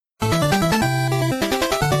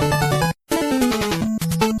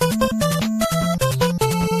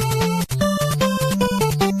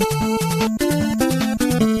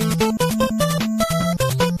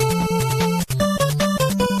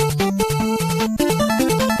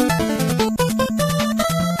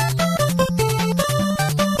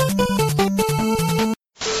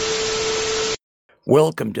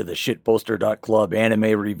Welcome to the Shitposter.club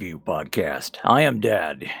anime review podcast. I am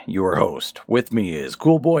Dad, your host. With me is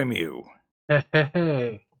Cool Boy Mew,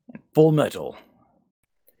 Hey. Fullmetal.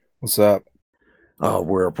 What's up?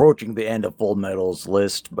 We're approaching the end of Fullmetal's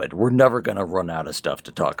list, but we're never gonna run out of stuff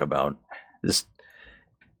to talk about. This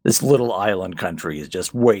little island country is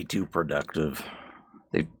just way too productive.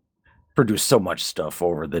 They've produced so much stuff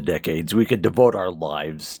over the decades. We could devote our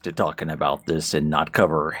lives to talking about this and not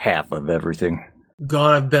cover half of everything.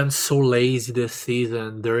 God, I've been so lazy this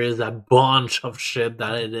season. There is a bunch of shit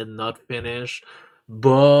that I did not finish,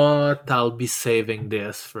 but I'll be saving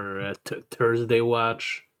this for a Thursday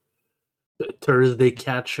watch, Thursday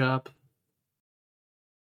catch up.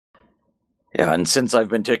 Yeah, and since I've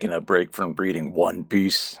been taking a break from reading One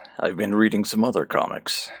Piece, I've been reading some other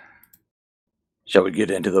comics. Shall we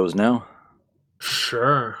get into those now?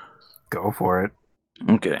 Sure. Go for it.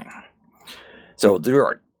 Okay. So there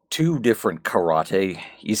are two different karate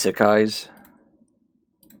isekais.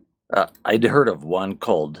 I'd heard of one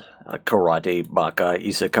called Karate Baka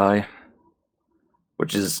Isekai,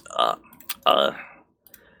 which is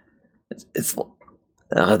it's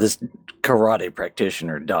this karate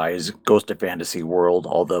practitioner dies, goes to fantasy world,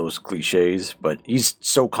 all those cliches, but he's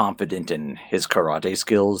so confident in his karate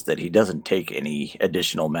skills that he doesn't take any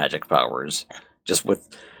additional magic powers. Just with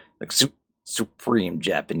like supreme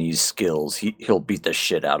Japanese skills, he'll beat the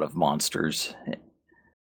shit out of monsters.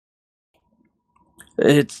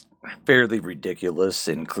 It's fairly ridiculous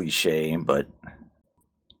and cliche, but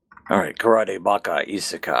alright, Karate Baka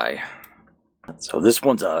Isekai. So this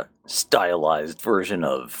one's a stylized version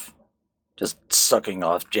of just sucking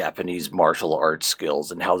off Japanese martial arts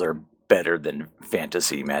skills and how they're better than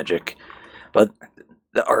fantasy magic. But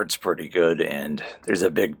the art's pretty good, and there's a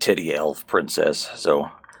big titty elf princess, so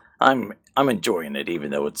I'm enjoying it,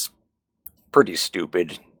 even though it's pretty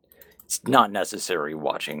stupid. It's not necessary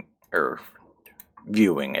watching or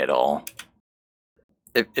viewing at all.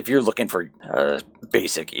 If you're looking for a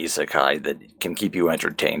basic isekai that can keep you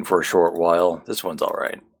entertained for a short while, this one's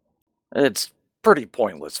alright. It's pretty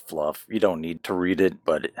pointless fluff. You don't need to read it,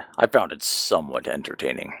 but I found it somewhat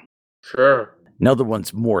entertaining. Sure. Another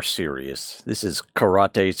one's more serious. This is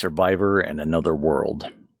Karate Survivor and Another World.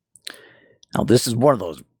 Now, this is one of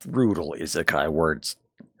those brutal isekai where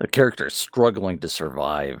the character is struggling to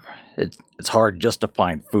survive. It's hard just to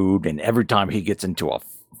find food, and every time he gets into a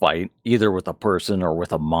fight, either with a person or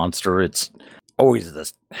with a monster, it's always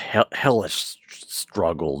this hellish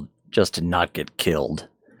struggle just to not get killed.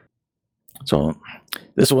 So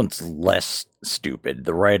this one's less stupid.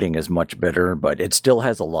 The writing is much better, but it still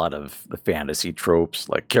has a lot of the fantasy tropes.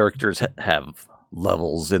 Like characters have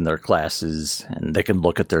levels in their classes, and they can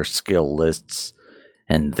look at their skill lists,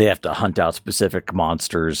 and they have to hunt out specific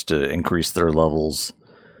monsters to increase their levels.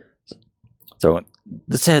 So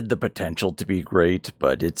this had the potential to be great,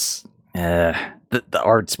 but it's the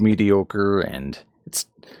art's mediocre, and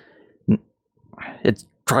it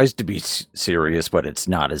tries to be serious, but it's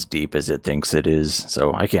not as deep as it thinks it is.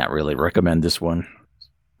 So I can't really recommend this one.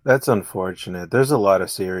 That's unfortunate. There's a lot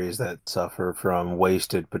of series that suffer from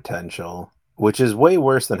wasted potential, which is way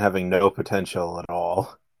worse than having no potential at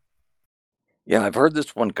all. Yeah, I've heard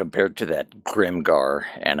this one compared to that Grimgar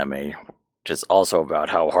anime, which is also about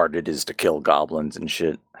how hard it is to kill goblins and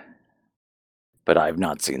shit. But I've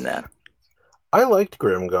not seen that. I liked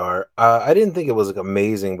Grimgar. I didn't think it was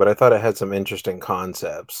amazing, but I thought it had some interesting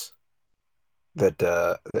concepts that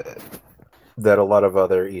that a lot of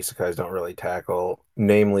other isekais don't really tackle.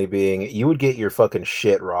 Namely, being you would get your fucking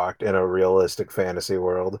shit rocked in a realistic fantasy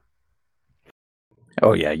world.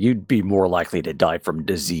 Oh yeah, you'd be more likely to die from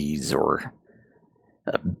disease or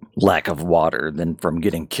lack of water than from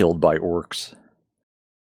getting killed by orcs.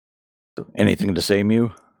 Anything to say,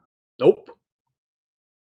 Mew? Nope.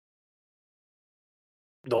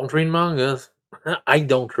 Don't read mangas. I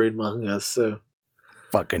don't read mangas, so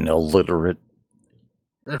Fucking illiterate.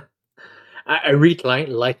 I read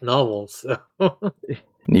light novels. So.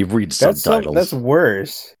 And you read subtitles. That's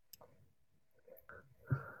worse.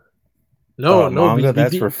 No, manga.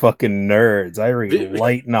 That's for fucking nerds. I read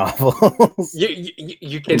light novels.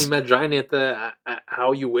 You can imagine it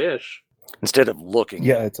how you wish. Instead of looking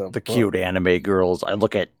at the cute anime girls, I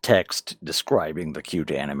look at text describing the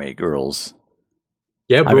cute anime girls.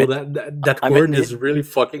 Yeah, bro, that word is really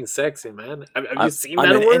fucking sexy, man. Have you seen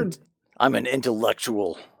that word? I'm an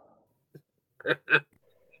intellectual.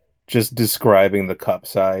 Just describing the cup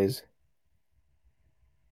size.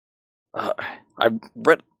 I've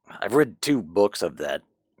read 2 books of that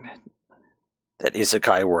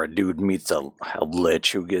isekai where a dude meets a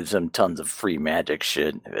lich who gives him tons of free magic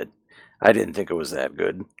shit. I didn't think it was that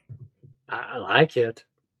good. I like it.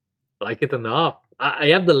 I like it enough. I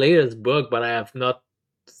have the latest book, but I have not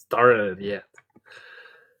started it yet.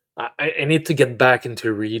 I need to get back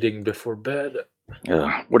into reading before bed.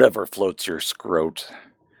 Whatever floats your scrote.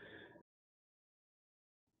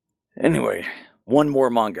 Anyway, one more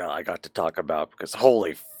manga I got to talk about because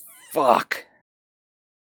holy fuck.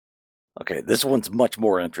 Okay, this one's much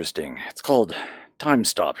more interesting. It's called Time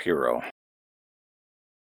Stop Hero.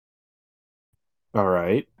 All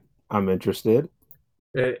right, I'm interested.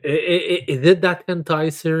 Is it that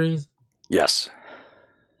hentai series? Yes.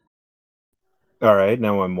 All right,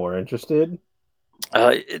 now I'm more interested.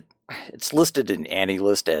 It's listed in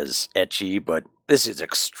AniList as ecchi, but this is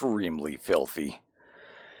extremely filthy.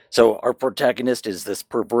 So our protagonist is this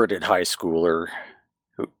perverted high schooler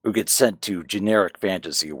who gets sent to generic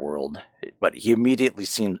fantasy world, but he immediately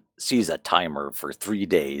sees a timer for 3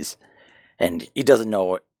 days, and he doesn't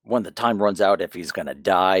know when the time runs out if he's gonna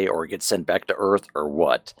die or get sent back to Earth or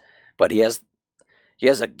what. But he has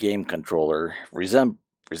a game controller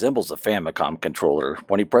resembles a Famicom controller.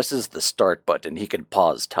 When he presses the start button, he can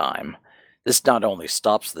pause time. This not only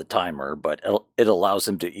stops the timer, but it allows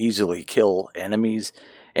him to easily kill enemies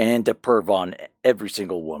and to perv on every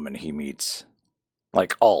single woman he meets.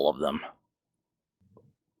 Like all of them.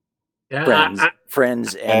 Yeah,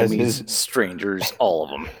 Friends, As enemies, is- strangers, all of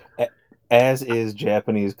them. As is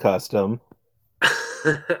Japanese custom.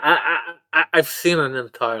 I've seen an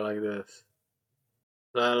hentai like this,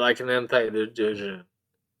 like an hentai division.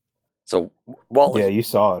 So while Yeah, you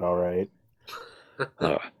saw it, all right.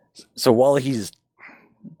 so while he's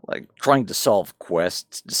like trying to solve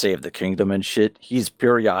quests to save the kingdom and shit, he's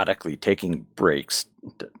periodically taking breaks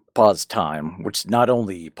to pause time, which not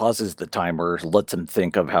only pauses the timer, lets him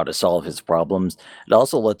think of how to solve his problems, it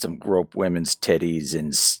also lets him grope women's titties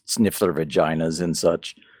and sniff their vaginas and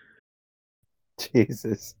such.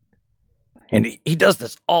 Jesus. And he does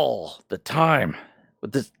this all the time.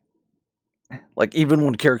 With this, like even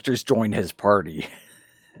when characters join his party,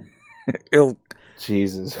 he'll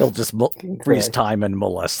Jesus. just Fucking freeze Christ. time and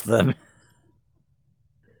molest them.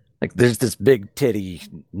 Like there's this big titty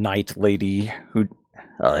knight lady who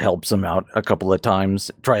helps him out a couple of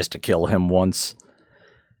times, tries to kill him once.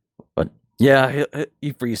 But yeah,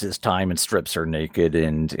 he freezes time and strips her naked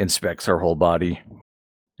and inspects her whole body.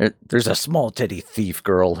 There's a small titty thief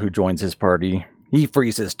girl who joins his party. He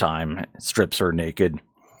freezes time, strips her naked.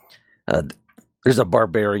 There's a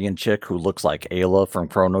barbarian chick who looks like Ayla from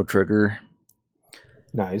Chrono Trigger.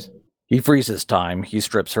 Nice. He freezes time, he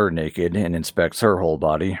strips her naked and inspects her whole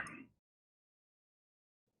body.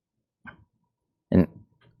 And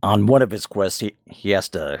on one of his quests, he has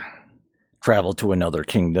to travel to another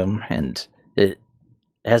kingdom, and it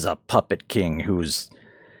has a puppet king who's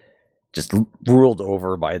just ruled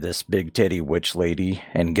over by this big titty witch lady.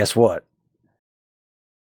 And guess what?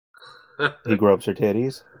 He gropes her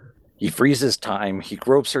titties. He freezes time, he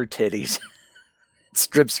gropes her titties,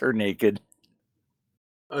 strips her naked.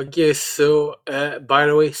 Okay, so by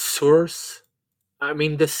the way, source. I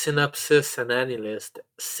mean the synopsis and AniList.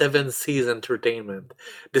 7 Seas Entertainment.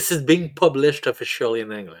 This is being published officially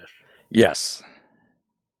in English. Yes.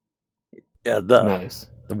 Yeah, Nice.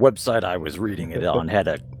 the website I was reading it on had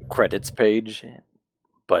a credits page,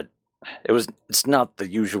 but it's not the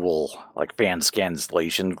usual like fan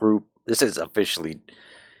scanslation group. This is officially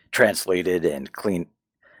translated and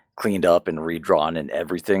cleaned up and redrawn and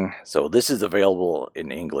everything. So this is available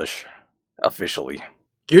in English officially.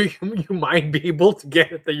 You might be able to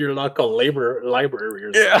get it at your local library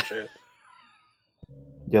or Yeah. some shit.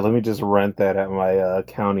 Yeah, let me just rent that at my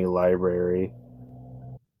county library.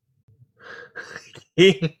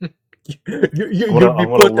 you I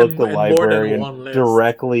want to look the librarian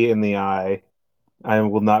directly in the eye. I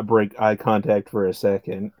will not break eye contact for a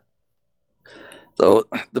second. So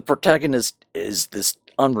the protagonist is this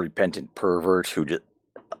unrepentant pervert who just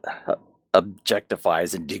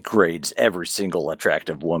objectifies and degrades every single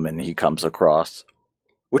attractive woman he comes across,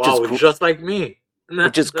 which wow, is cool. just like me.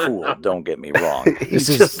 Which is cool. Don't get me wrong. He's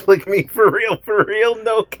just like me, for real,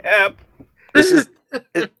 no cap. This is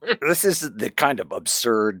the kind of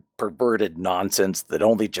absurd, perverted nonsense that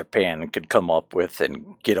only Japan could come up with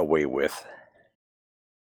and get away with.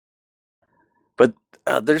 But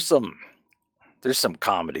there's some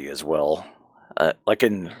comedy as well. Like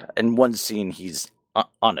in one scene, he's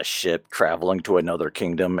on a ship traveling to another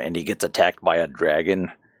kingdom, and he gets attacked by a dragon.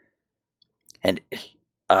 And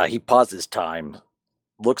he pauses time,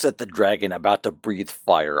 looks at the dragon about to breathe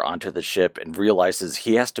fire onto the ship, and realizes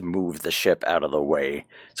he has to move the ship out of the way.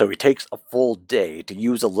 So he takes a full day to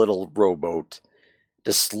use a little rowboat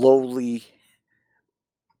to slowly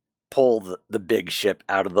pull the big ship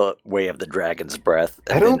out of the way of the dragon's breath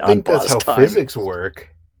and I then don't think that's unpause how time. physics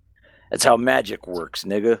work. That's how magic works,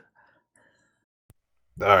 nigga.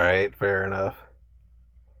 All right, fair enough.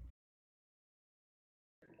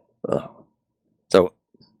 So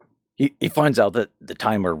he finds out that the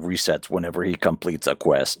timer resets whenever he completes a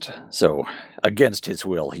quest. So against his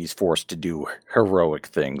will, he's forced to do heroic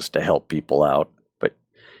things to help people out. But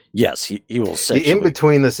yes, he will In sexually.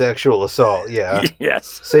 between the sexual assault, yeah.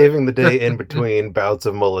 Yes. Saving the day in between bouts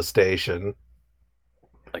of molestation.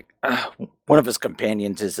 Like one of his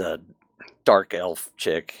companions is a dark elf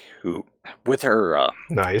chick who, with her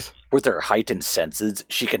Nice. with her heightened senses,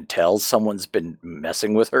 she can tell someone's been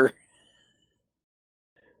messing with her.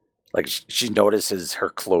 Like she notices her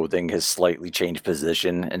clothing has slightly changed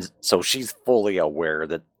position, and so she's fully aware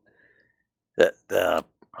that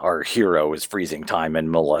our hero is freezing time and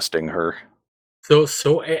molesting her. So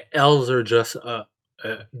elves are just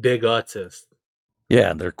big autists.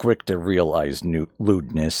 Yeah, they're quick to realize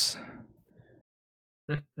lewdness.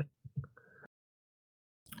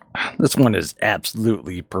 This one is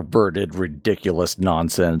absolutely perverted, ridiculous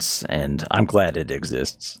nonsense, and I'm glad it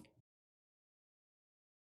exists.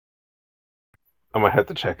 I might have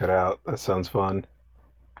to check it out. That sounds fun.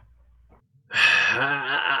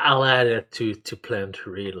 I'll add it to plan to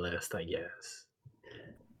read list, I guess.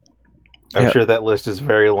 I'm Yeah. sure that list is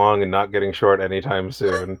very long and not getting short anytime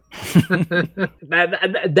soon.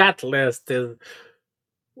 that list is.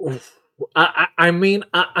 I mean,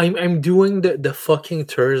 I'm doing the fucking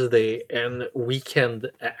Thursday and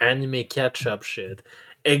weekend anime catch up shit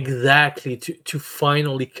exactly to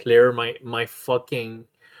finally clear my fucking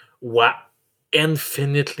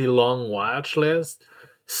infinitely long watch list.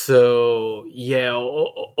 So yeah,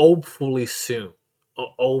 hopefully soon.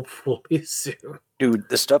 Hopefully soon. Dude,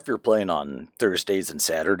 the stuff you're playing on Thursdays and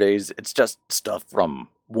Saturdays, it's just stuff from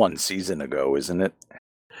one season ago, isn't it?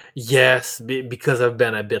 Yes, because I've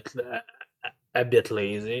been a bit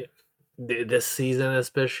lazy this season,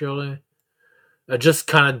 especially. I just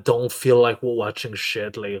kind of don't feel like watching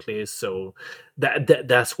shit lately, so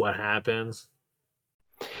that's what happens.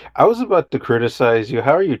 I was about to criticize you.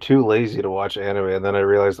 How are you too lazy to watch anime? And then I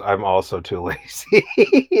realized I'm also too lazy.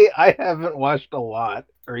 I haven't watched a lot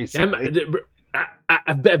recently.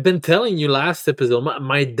 I've been telling you last episode.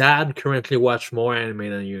 My dad currently watch more anime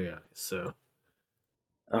than you guys, so.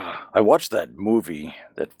 I watched that movie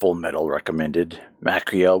that Fullmetal recommended,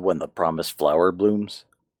 Macria When the Promised Flower Blooms.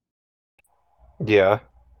 Yeah.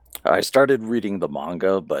 I started reading the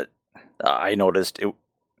manga, but I noticed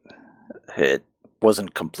it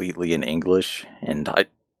wasn't completely in English, and I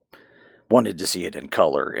wanted to see it in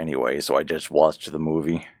color anyway, so I just watched the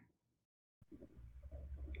movie.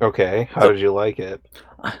 Okay. How did you like it?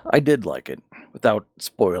 I did like it. Without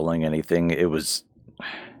spoiling anything, it was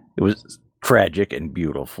tragic and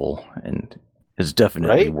beautiful, and it's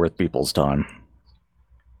definitely Right? worth people's time.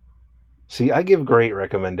 See, I give great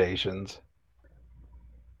recommendations.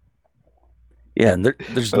 Yeah, and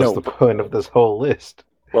there's That's no the point of this whole list.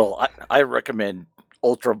 Well, I recommend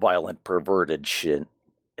ultra-violent, perverted shit,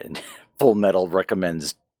 and Full Metal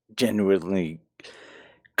recommends genuinely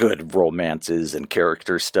good romances and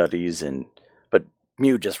character studies, but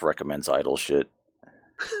Mew just recommends idle shit.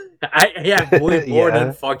 I'm way more Yeah.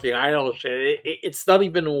 than fucking idle shit. It's not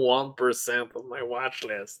even 1% of my watch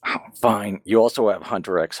list. Oh, fine. You also have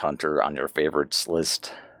Hunter x Hunter on your favorites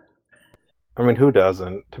list. I mean, who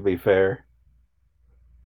doesn't, to be fair?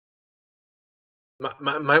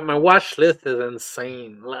 My watch list is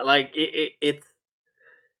insane. Like it's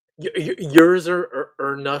yours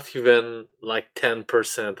are not even like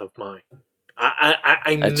 10% of mine.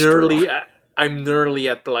 I'm That's nearly true. I'm nearly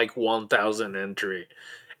at like 1,000 entry,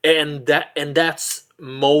 and that's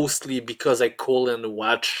mostly because I couldn't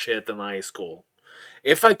watch shit in high school.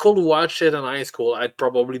 If I could watch shit in high school, I'd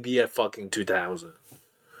probably be at fucking 2,000.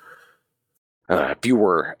 If you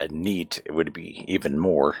were a NEET, it would be even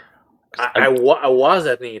more. I was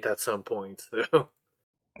at NEET at some point. So.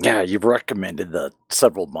 Yeah, you've recommended the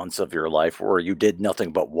several months of your life where you did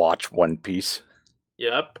nothing but watch One Piece.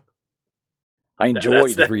 Yep. I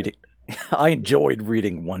enjoyed reading. I enjoyed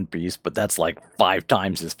reading One Piece, but that's like 5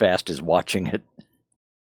 times as fast as watching it.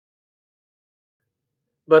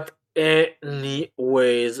 But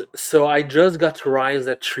anyways, so I just got to Rise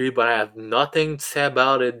at 3, but I have nothing to say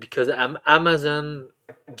about it because Amazon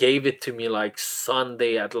gave it to me like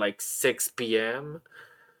Sunday at like 6 p.m.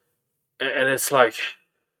 And it's like,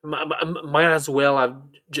 might as well have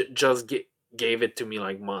just gave it to me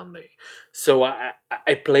like Monday. So I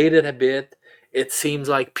played it a bit. it seems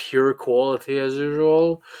like pure quality as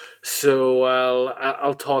usual. So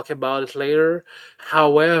I'll talk about it later.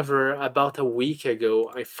 However, about a week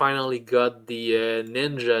ago, I finally got the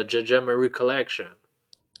Ninja Jajamaru collection.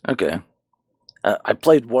 Okay. I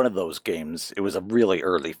played one of those games. It was a really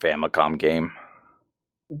early Famicom game.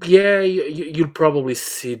 Yeah, you'll probably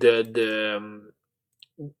see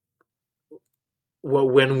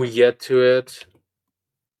when we get to it.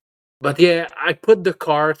 But yeah, I put the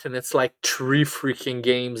cart and it's like three freaking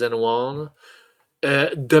games in one.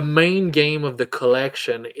 The main game of the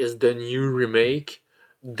collection is the new remake,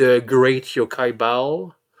 The Great Yokai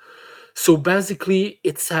Battle. So basically,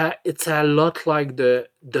 it's a lot like the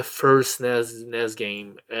first NES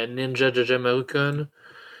game, Ninja Jajamaru.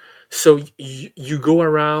 So you go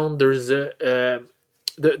around. There's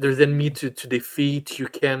enemy to defeat. You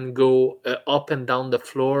can go up and down the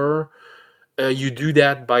floor. You do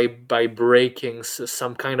that by breaking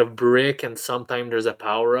some kind of brick, and sometimes there's a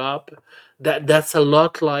power up. That's a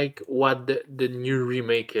lot like what the new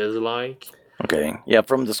remake is like. Okay. Yeah,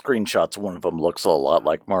 from the screenshots, one of them looks a lot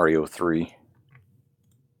like Mario 3.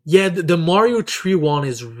 Yeah, the Mario 3 one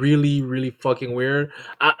is really really fucking weird.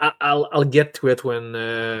 I'll get to it when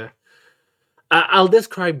I'll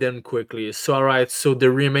describe them quickly. So, alright, so the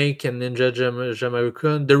remake and Ninja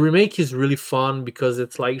Jamaru-kun. The remake is really fun because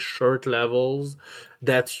it's like short levels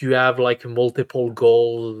that you have like multiple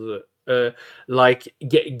goals. Like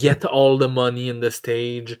get all the money in the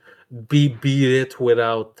stage, beat it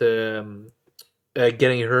without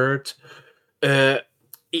getting hurt. Uh,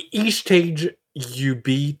 each stage you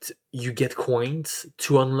beat, you get coins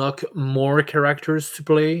to unlock more characters to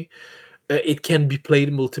play. It can be played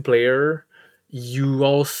multiplayer. You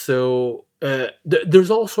also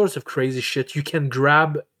there's all sorts of crazy shit. You can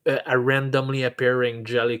grab a randomly appearing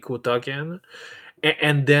Jellicoe token,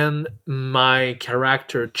 and then my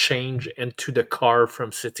character change into the car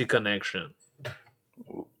from City Connection.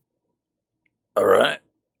 All right.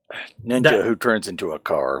 Ninja That who turns into a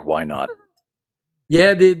car. Why not?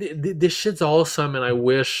 yeah, this shit's awesome, and I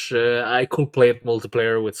wish I could play it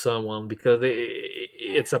multiplayer with someone because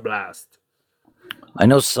it's a blast. I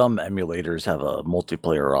know some emulators have a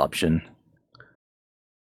multiplayer option.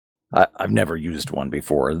 I've never used one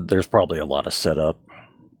before. There's probably a lot of setup.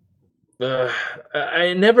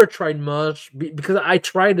 I never tried much because I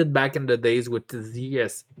tried it back in the days with the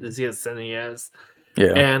ZSNES,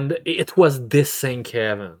 Yeah. and it was desync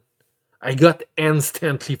heaven. I got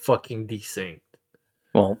instantly fucking desynced.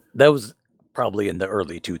 Well, that was probably in the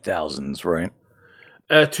early 2000s, right?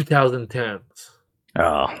 2010s.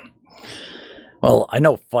 Oh. Well, I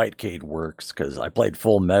know Fightcade works because I played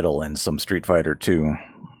Fullmetal and some Street Fighter 2.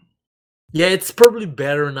 Yeah, it's probably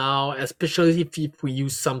better now, especially if we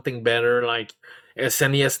use something better like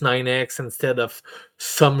SNES 9X instead of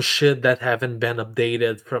some shit that haven't been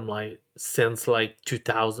updated from like since like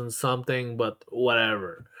 2000 something, but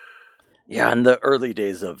whatever. Yeah, in the early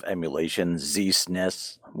days of emulation,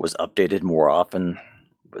 ZSNES was updated more often.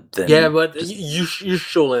 But then Yeah, but just- you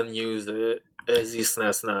shouldn't use it as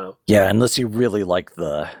SNES now. yeah, unless you really like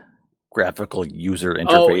the graphical user Oh,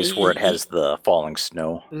 interface where it has the falling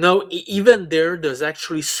snow. no, even there's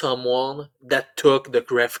actually someone that took the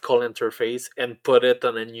graphical interface and put it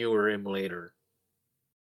on a newer emulator.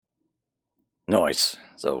 Nice.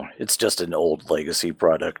 So it's just an old legacy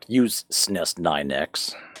product. Use SNES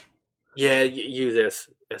 9X. Yeah, use this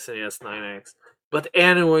SNES 9X. But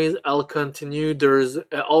anyways, I'll continue. There's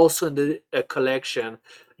also in the collection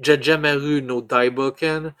Jajamaru no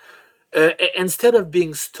Daiboken. Instead of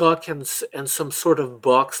being stuck in some sort of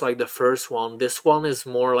box like the first one, this one is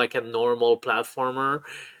more like a normal platformer.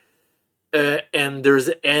 And there's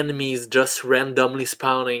enemies just randomly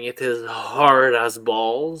spawning. It is hard as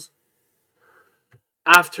balls.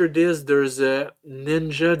 After this, there's a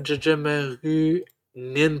Ninja Jajamaru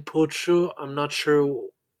Ninpocho. I'm not sure.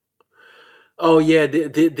 Oh yeah,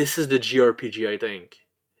 this is the GRPG, I think.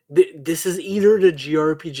 This is either the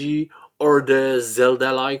GRPG or the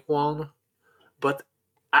Zelda-like one, but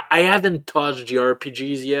I haven't touched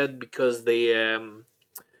GRPGs yet because they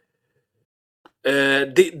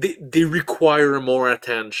require more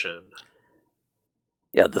attention.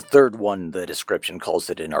 Yeah, the third one, the description calls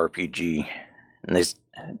it an RPG.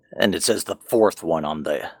 And it says the fourth one on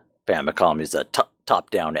the Famicom is a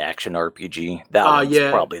top-down action RPG. That one's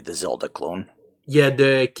Yeah. probably the Zelda clone. Yeah,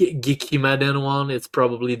 the Gikimaden one, it's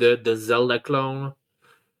probably the Zelda clone.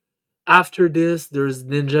 After this, there's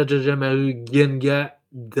Ninja Jajamaru Genga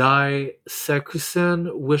Dai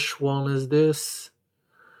Sakusen. Which one is this?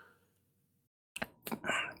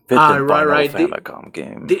 fifth and final right. Famicom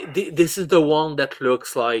game. This is the one that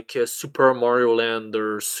looks like Super Mario Land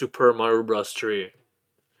or Super Mario Bros. 3.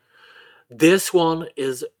 This one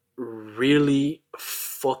is really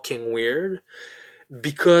fucking weird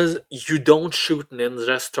because you don't shoot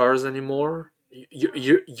ninja stars anymore.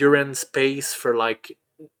 You're in space for like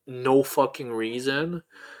no fucking reason.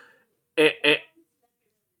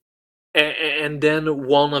 And then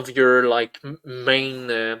one of your like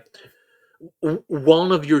main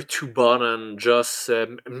one of your two button just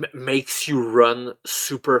makes you run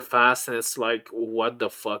super fast, and it's like, what the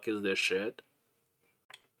fuck is this shit?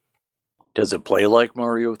 Does it play like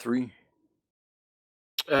Mario 3?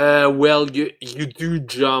 Well, you do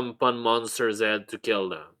jump on monsters' head to kill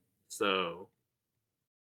them. So,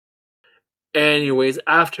 anyways,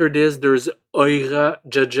 after this, there's Oira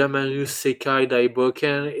Jajamaru Sekai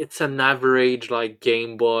Daiboken. It's an average like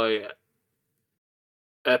Game Boy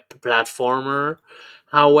platformer.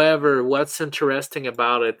 However, what's interesting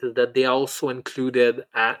about it is that they also included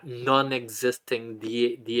a non-existing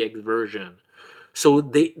DX version. So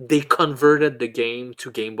they converted the game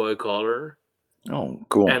to Game Boy Color. Oh,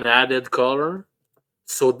 cool. And added color.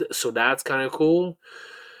 So that's kind of cool.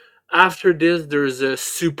 After this, there's a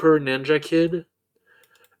Super Ninja Kid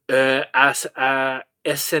as a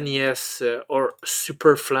SNES or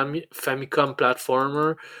Super Famicom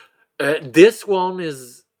platformer. This one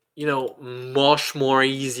is, much more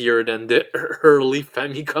easier than the early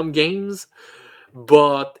Famicom games,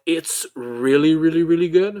 but it's really, really, really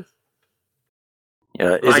good.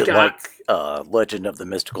 Yeah, is it like Legend of the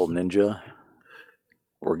Mystical Ninja?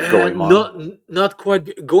 Or Goemon? Not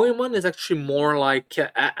quite. Goemon is actually more like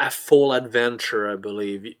a full adventure, I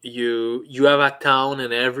believe. You have a town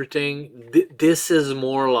and everything. This is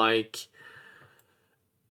more like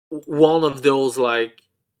one of those like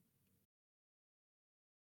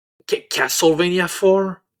Castlevania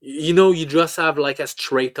 4. You just have like a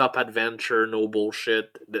straight up adventure, no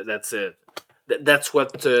bullshit. That's it. That's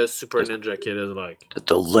what Super Ninja Kid is like.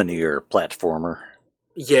 It's a linear platformer.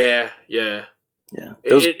 Yeah. Yeah,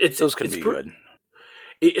 those can be good.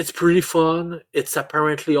 It's pretty fun. It's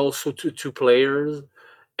apparently also two players,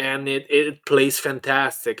 and it plays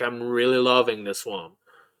fantastic. I'm really loving this one.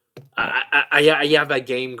 I have a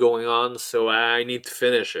game going on, so I need to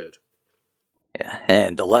finish it. Yeah,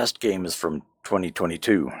 and the last game is from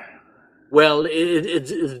 2022. Well,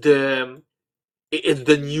 it's the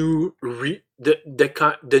new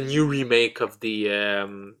the new remake of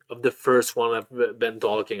the first one I've been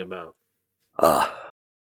talking about.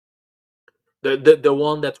 The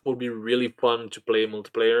one that will be really fun to play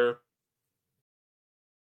multiplayer.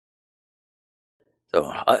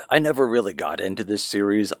 So I never really got into this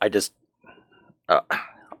series. I just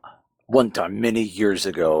one time many years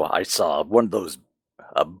ago I saw one of those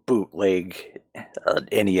bootleg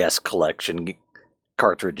NES collection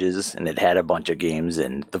cartridges, and it had a bunch of games,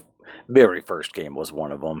 and the very first game was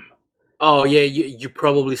one of them. Oh yeah, you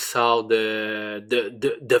probably saw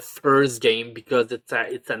the first game because it's a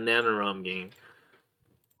NanoROM game.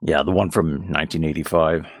 Yeah, the one from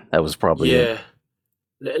 1985. That was probably it.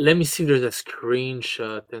 Let me see. There's a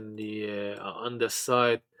screenshot in the on the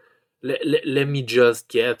site. Let me just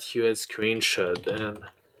get you a screenshot. And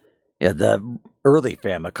yeah, the early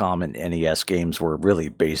Famicom and NES games were really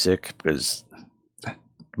basic because, to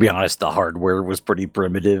be honest, the hardware was pretty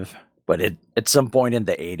primitive. But at some point in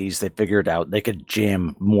the 80s, they figured out they could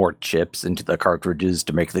jam more chips into the cartridges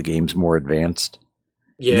to make the games more advanced.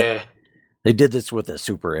 Yeah. They did this with the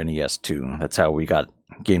Super NES too. That's how we got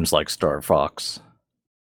games like Star Fox.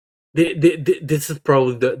 This is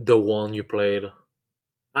probably the one you played.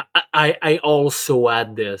 I also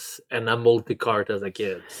had this and a multi-cart as a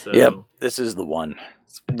kid. So. Yep, this is the one.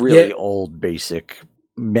 It's really old, basic,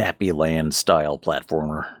 Mappy Land style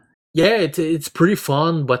platformer. Yeah, it's pretty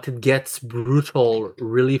fun, but it gets brutal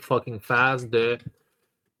really fucking fast. The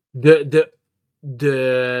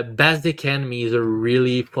basic enemies are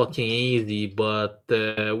really fucking easy, but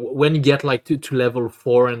when you get like to level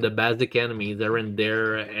 4 and the basic enemies aren't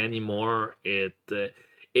there anymore,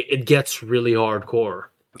 it gets really hardcore.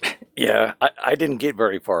 Yeah, I didn't get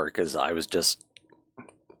very far because I was just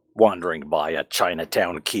wandering by a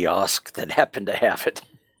Chinatown kiosk that happened to have it.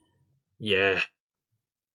 Yeah.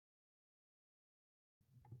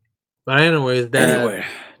 But anyways,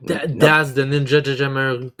 that's the Ninja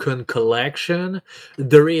Jajamaru collection.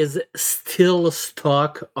 There is still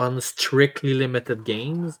stock on strictly limited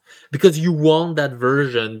games because you want that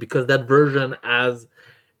version, because that version has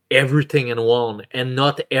everything in one and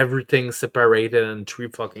not everything separated in 3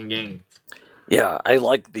 fucking games. Yeah, I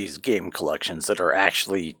like these game collections that are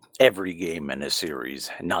actually every game in a series,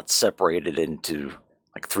 not separated into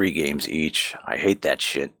like 3 games each. I hate that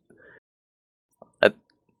shit.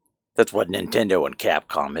 That's what Nintendo and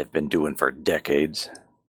Capcom have been doing for decades.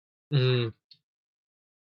 Mm.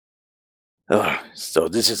 So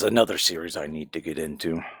this is another series I need to get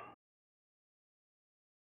into.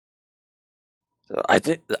 So I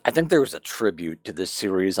think there was a tribute to this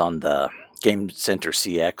series on the Game Center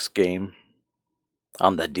CX game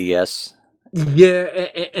on the DS. Yeah,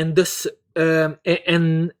 and this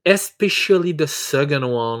and especially the second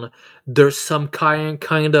one, there's some kind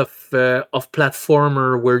of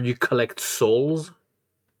platformer where you collect souls.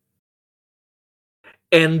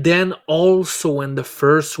 And then also in the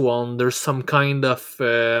first one, there's some kind of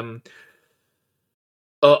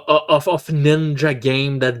ninja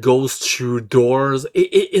game that goes through doors.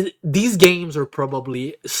 These games are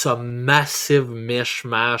probably some massive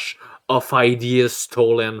mishmash of ideas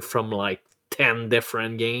stolen from like 10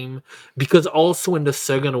 different game, because also in the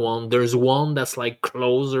second one there's one that's like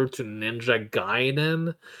closer to Ninja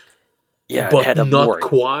Gaiden, Yeah, but not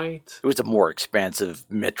quite. it was a more expansive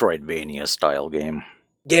Metroidvania style game.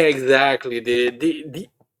 Yeah, exactly.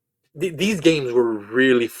 These games were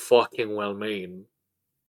really fucking well made.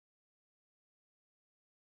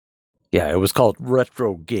 Yeah, it was called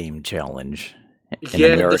Retro Game Challenge in Yeah,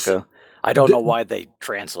 America. I don't know the, why they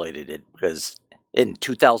translated it, because in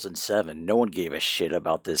 2007, no one gave a shit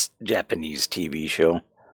about this Japanese TV show.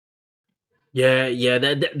 yeah.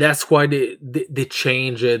 That's why they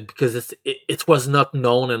changed it, because it was not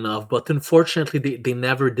known enough. But unfortunately, they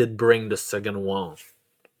never did bring the second one.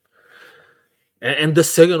 And the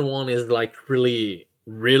second one is like really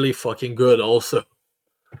fucking good. Also,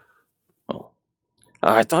 Well,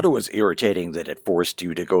 I thought it was irritating that it forced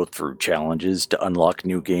you to go through challenges to unlock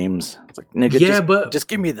new games. It's like, nigga, yeah, but just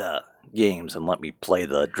give me the games and let me play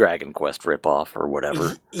the Dragon Quest ripoff or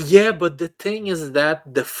whatever. yeah, but the thing is that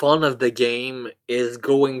the fun of the game is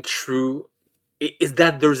going through is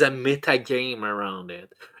that there's a meta game around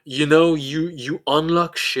it. You know, you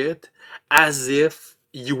unlock shit as if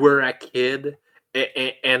you were a kid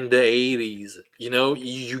in the 80s. You know,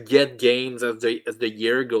 you get games as the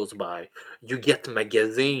year goes by. You get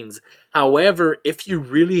magazines. However, if you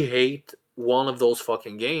really hate one of those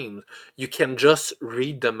fucking games, you can just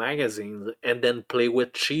read the magazines and then play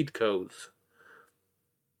with cheat codes.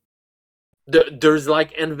 There's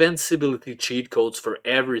like invincibility cheat codes for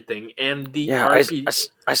everything, and the Yeah, RP.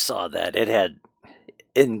 I saw that. It had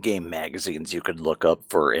in-game magazines you could look up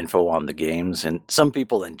for info on the games, and some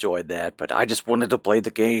people enjoyed that, but I just wanted to play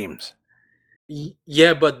the games.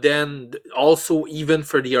 Yeah, but then also even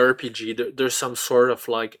for the RPG, there's some sort of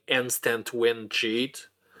like instant win cheat,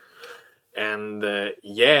 and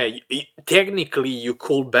yeah, technically you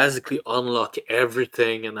could basically unlock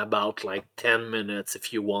everything in about like 10 minutes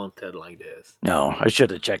if you wanted like this. No, I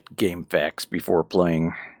should have checked game facts before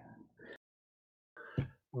playing.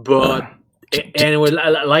 But anyway,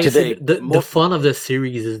 like I Today, said, the fun of the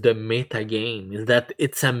series is the meta game. Is that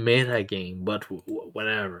it's a meta game, but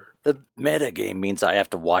whatever. the meta game means I have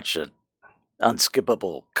to watch an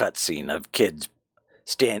unskippable cutscene of kids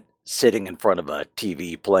sitting in front of a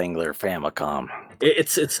TV playing their Famicom.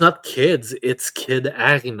 It's not kids. It's Kid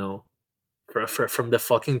Arino from the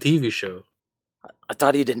fucking TV show. I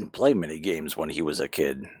thought he didn't play many games when he was a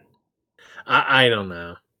kid. I don't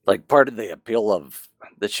know. Like, part of the appeal of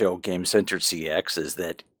the show Game Center CX is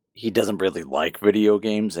that he doesn't really like video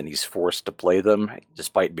games and he's forced to play them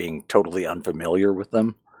despite being totally unfamiliar with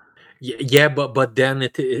them. Yeah, but then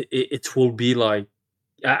it will be like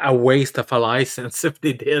a waste of a license if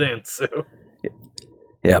they didn't. So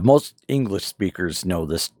Yeah, most English speakers know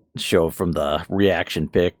this show from the reaction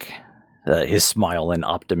pic. His smile and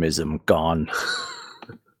optimism gone.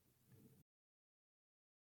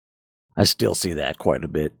 I still see that quite a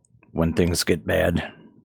bit when things get bad.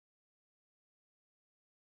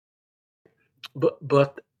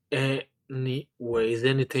 but anyways,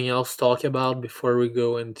 anything else to talk about before we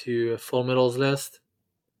go into Full Metal's list?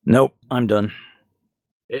 Nope, I'm done.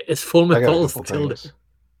 Is Full I got a Metal couple still things. there?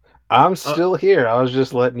 I'm still here. I was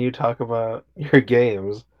just letting you talk about your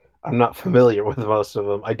games. I'm not familiar with most of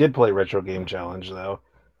them. I did play Retro Game Challenge though.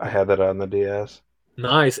 I had that on the DS.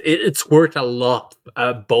 Nice. It's worth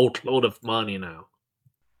a boatload of money now.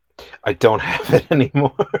 I don't have it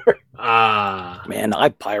anymore. Ah, Man, I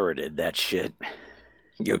pirated that shit.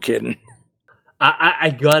 You kidding? I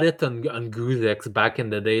got it on GooseX back in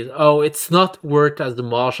the days. Oh, it's not worth as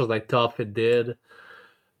much as I thought it did.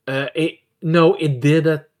 No, it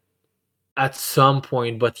did at some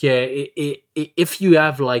point, but yeah, if you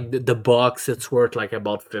have like the box, it's worth like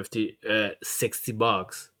about 50,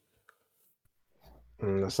 $60.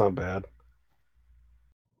 That's not bad.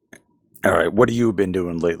 All right, what have you been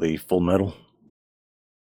doing lately, Full Metal?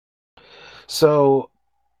 So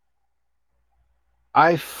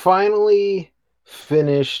I finally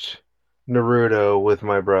finished Naruto with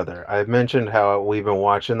my brother. I've mentioned how we've been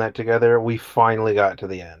watching that together. We finally got to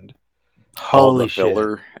the end. All the Holy shit.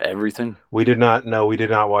 filler, everything? We did not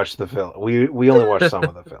watch the filler. We only watched some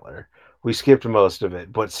of the filler. We skipped most of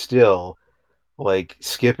it, but still, like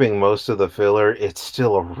skipping most of the filler, it's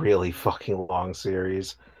still a really fucking long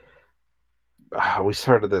series. We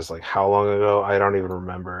started this like how long ago? I don't even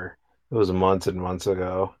remember. It was months and months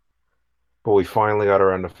ago. But we finally got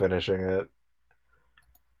around to finishing it.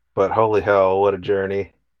 But holy hell, what a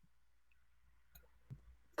journey.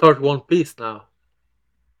 Start One Piece now.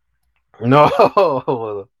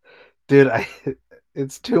 No, dude,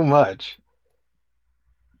 it's too much.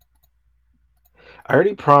 I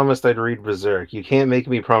already promised I'd read Berserk. You can't make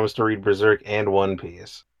me promise to read Berserk and One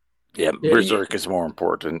Piece. Yeah, Yeah, Berserk is more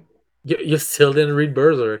important. You still didn't read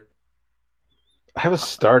Berserk. I haven't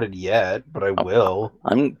started yet, but I will.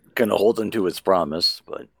 I'm gonna hold him to his promise,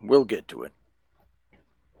 but we'll get to it.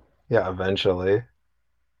 Yeah, eventually.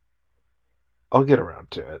 I'll get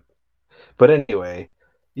around to it. But anyway,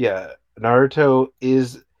 yeah, Naruto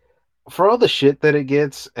is, for all the shit that it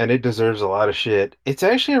gets, and it deserves a lot of shit, it's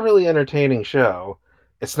actually a really entertaining show.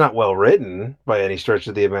 It's not well written by any stretch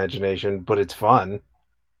of the imagination, but it's fun.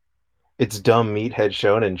 It's dumb meathead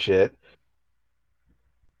shonen shit.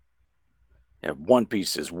 Yeah, One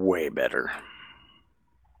Piece is way better.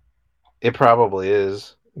 It probably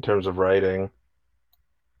is in terms of writing.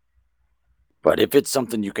 But if it's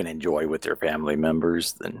something you can enjoy with your family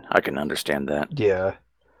members, then I can understand that. Yeah.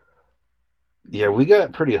 Yeah, we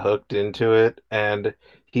got pretty hooked into it, and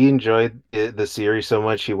he enjoyed the series so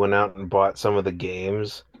much he went out and bought some of the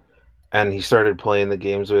games, and he started playing the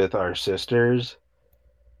games with our sisters,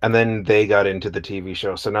 and then they got into the TV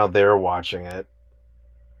show, so now they're watching it.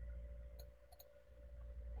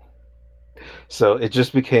 So it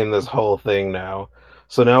just became this whole thing now.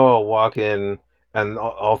 So now I'll walk in, and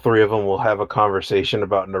all three of them will have a conversation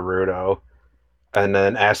about Naruto, and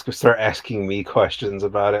then start asking me questions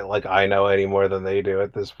about it, like I know any more than they do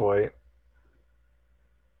at this point.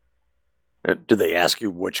 Do they ask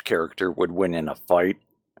you which character would win in a fight,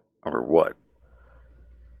 or what?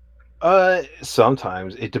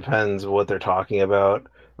 Sometimes it depends what they're talking about,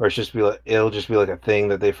 or it'll just be like a thing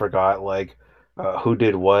that they forgot, like who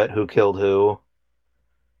did what, who killed who,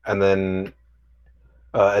 and then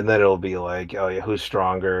it'll be like, oh yeah, who's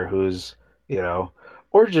stronger, who's you know,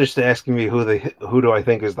 or just asking me who do I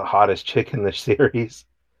think is the hottest chick in this series.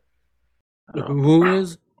 Who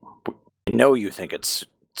is? I know you think it's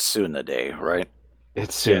Tsunade, right?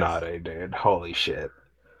 It's Yes. Tsunade, dude. Holy shit.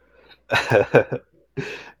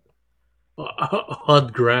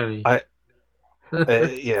 Hot granny.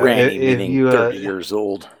 Yeah, Granny if meaning you 30 years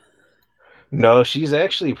old. no, she's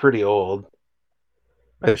actually pretty old.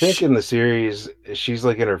 I think She, in the series she's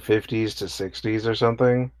like in her 50s to 60s or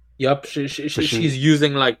something. Yup, But she's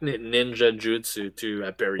using like ninja jutsu to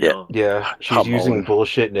appear yeah, young. yeah, she's using Hamon.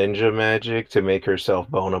 bullshit ninja magic to make herself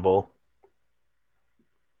bonable.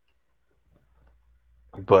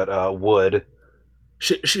 But wood,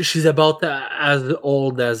 She's about as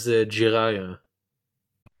old as Jiraiya.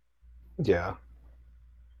 yeah,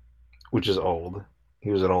 which is old.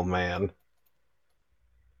 He was an old man.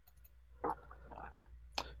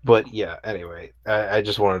 But yeah, anyway, I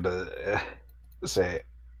just wanted to say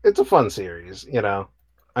it's a fun series, you know.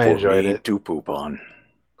 I For enjoyed me it. to poop on.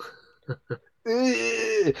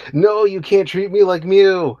 No, you can't treat me like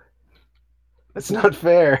Mew. That's not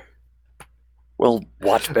fair. Well,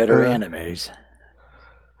 watch better animes.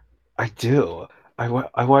 I do. I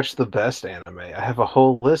watch the best anime. I have a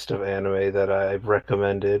whole list of anime that I've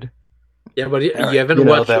recommended. Yeah, but All you right. haven't You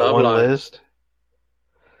know watched that Love one Live. list.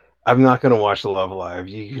 I'm not gonna watch Love Live.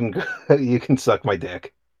 You can you can suck my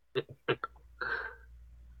dick.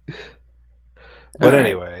 All But right.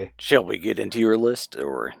 anyway, Shall we get into your list,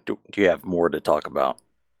 or do you have more to talk about?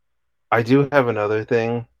 I do have another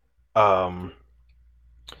thing.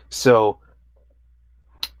 So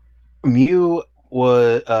Mew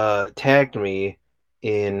was tagged me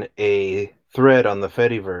in a thread on the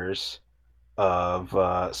Fediverse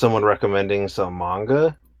of someone recommending some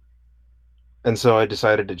manga, and so I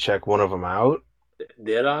decided to check one of them out.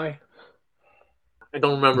 Did I? I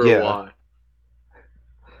don't remember Yeah, why.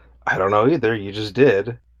 I don't know either. You just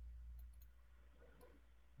did.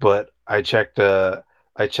 But I checked out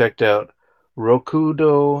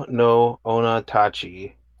Rokudo no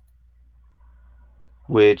Onatachi,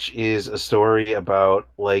 which is a story about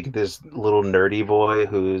like this little nerdy boy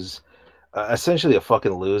who's essentially a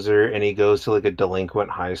fucking loser, and he goes to like a delinquent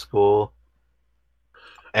high school,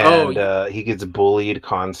 Oh, and he gets bullied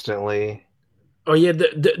constantly. oh yeah.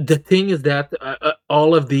 The thing is that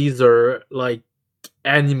all of these are like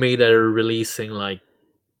anime that are releasing like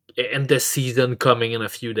in the season coming in a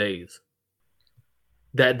few days.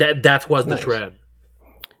 That was the Nice. trend.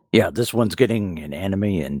 Yeah, this one's getting an anime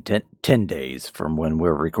in 10 days from when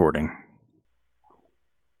we're recording.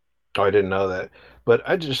 Oh, I didn't know that, but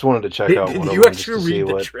I just wanted to check out Did one of you them just to actually see read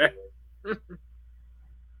the what. trend?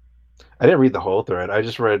 I didn't read the whole thread. I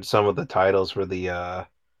just read some of the titles for the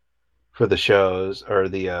shows or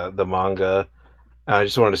the manga. And I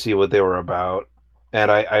just wanted to see what they were about.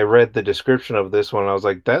 And I read the description of this one. And I was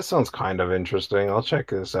like, that sounds kind of interesting. I'll check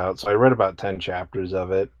this out. So I read about 10 chapters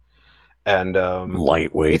of it, and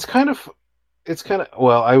Lightweight. it's kind of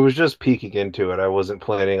well, I was just peeking into it. I wasn't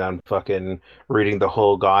planning on fucking reading the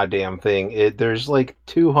whole goddamn thing. There's like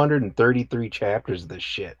 233 chapters of this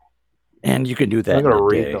shit. And you can do I'm not that in gonna a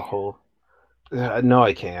read the day. whole. No,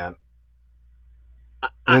 I can't.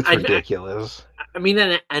 That's I, ridiculous. I mean,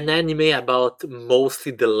 an anime about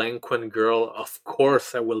mostly delinquent girl. Of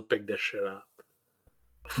course, I will pick this shit up.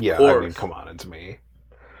 Of Yeah, I mean, course. come on, it's me.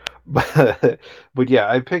 But yeah,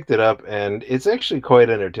 I picked it up and it's actually quite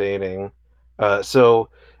entertaining.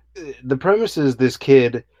 The premise is this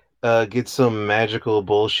kid gets some magical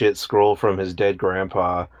bullshit scroll from his dead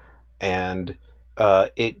grandpa, and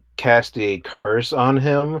it cast a curse on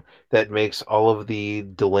him that makes all of the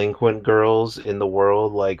delinquent girls in the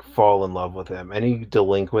world like fall in love with him. Any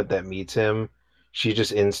delinquent that meets him, she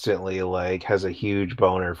just instantly like has a huge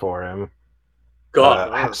boner for him. God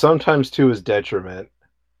damn. Sometimes to his detriment.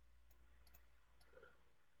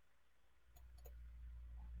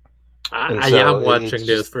 And I so am it's watching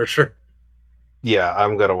this just, for sure. yeah,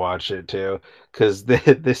 I'm gonna watch it too because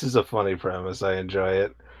this is a funny premise. I enjoy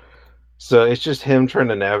it. So it's just him trying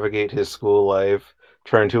to navigate his school life,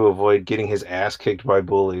 trying to avoid getting his ass kicked by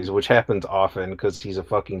bullies, which happens often because he's a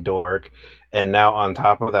fucking dork. And now on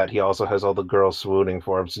top of that, he also has all the girls swooning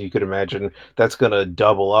for him. So you could imagine that's gonna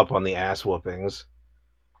double up on the ass whoopings.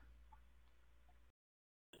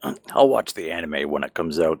 I'll watch the anime when it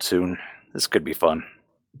comes out soon. This could be fun.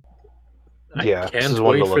 I Yeah, this is can't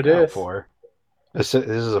one to wait for look out this. for. This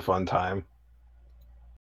is a fun time.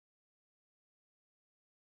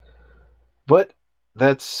 But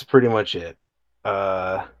that's pretty much it.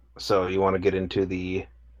 Uh, so you want to get into the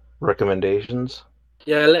recommendations?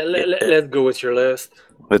 Yeah, Yeah, let's go with your list.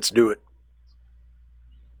 let's do it.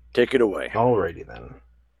 Take it away. Alrighty then.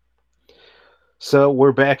 So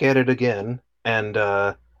we're back at it again, and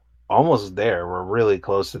almost there. We're really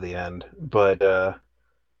close to the end, but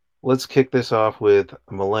let's kick this off with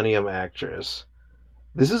Millennium Actress.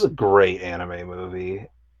 This is a great anime movie,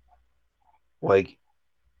 like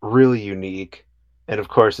really unique, and of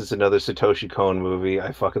course, it's another Satoshi Kon movie.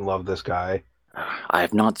 I fucking love this guy. I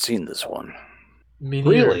have not seen this one. Me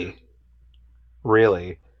neither. Really,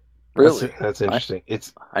 really. Really? That's I, interesting.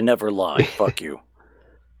 It's I never lie. Fuck you.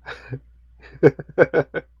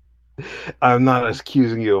 I'm not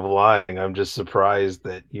accusing you of lying. I'm just surprised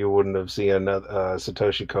that you wouldn't have seen another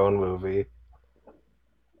Satoshi Kon movie.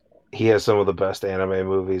 He has some of the best anime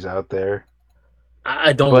movies out there.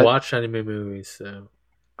 I don't But watch anime movies, so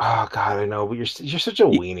oh god, I know, but you're such a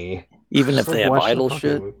E- weenie. Even Just if like they have watch the idol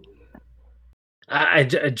fucking shit? movie. I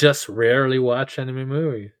just rarely watch anime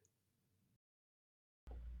movies.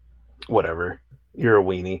 Whatever. You're a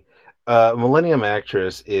weenie. Millennium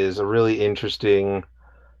Actress is a really interesting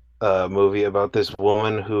movie about this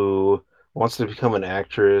woman who wants to become an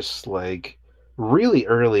actress like really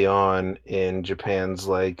early on in Japan's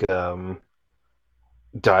like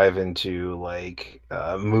dive into like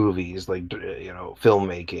movies like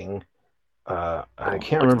filmmaking. I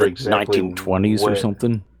can't Like remember the exactly 1920s or what.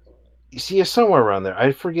 something? See, somewhere around there.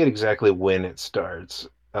 I forget exactly when it starts.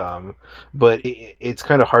 But it's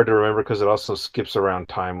kind of hard to remember because it also skips around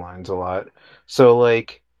timelines a lot. So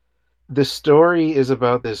like the story is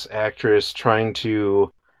about this actress trying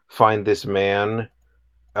to find this man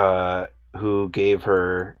uh, who gave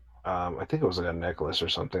her, I think it was like a necklace or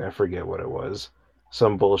something. I forget what it was,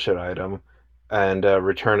 some bullshit item, and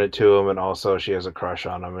return it to him. And also, she has a crush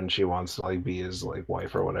on him, and she wants to like be his like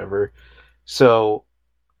wife or whatever. So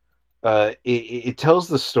it tells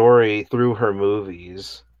the story through her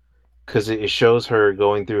movies because it shows her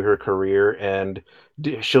going through her career, and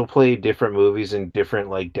she'll play different movies in different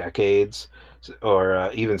like decades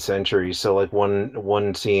or even centuries. So like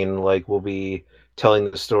one scene like will be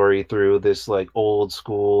telling the story through this like old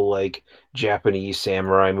school like Japanese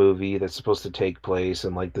samurai movie that's supposed to take place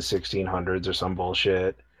in like the 1600s or some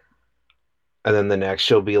bullshit. and then the next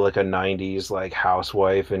she'll be like a 90s like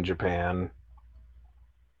housewife in Japan.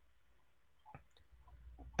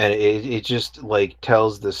 And it just like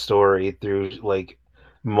tells the story through like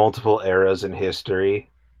multiple eras in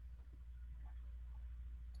history.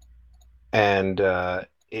 And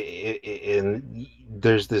and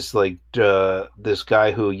there's this like this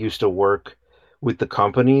guy who used to work with the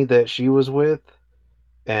company that she was with,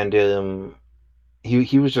 and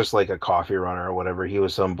he was just like a coffee runner or whatever. He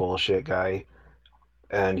was some bullshit guy,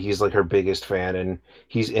 and he's like her biggest fan, and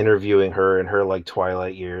he's interviewing her in her like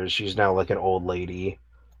twilight years. She's now like an old lady,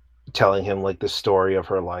 telling him like the story of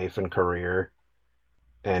her life and career,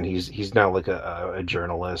 and he's now like a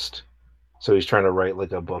journalist, so he's trying to write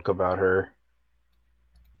like a book about her,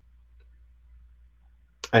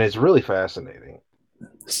 and it's really fascinating.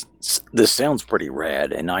 This sounds pretty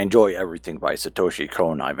rad, and I enjoy everything by Satoshi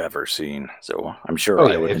Kon I've ever seen, so I'm sure Oh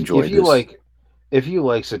I yeah, would if enjoy you this. like if you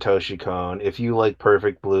like Satoshi Kon, if you like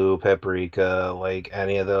Perfect Blue, Paprika, like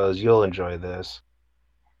any of those, you'll enjoy this.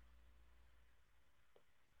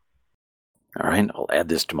 All right, I'll add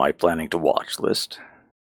this to my planning to watch list.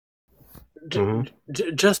 Hmm.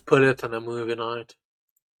 Just put it on a movie night.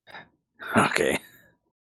 Okay,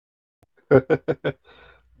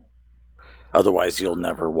 otherwise you'll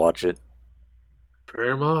never watch it.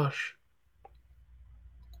 Pretty much.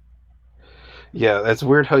 Yeah, that's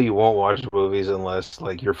weird how you won't watch movies unless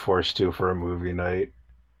like you're forced to for a movie night.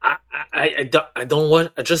 I don't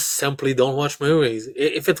watch. I just simply don't watch movies.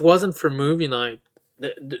 If it wasn't for movie night,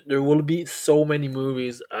 there will be so many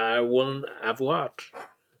movies I wouldn't have watched.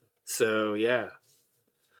 So yeah.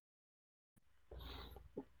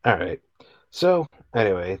 All right. So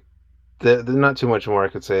anyway, there's not too much more I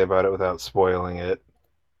could say about it without spoiling it.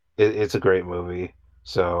 It's a great movie.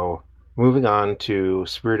 So moving on to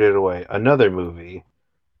Spirited Away, another movie.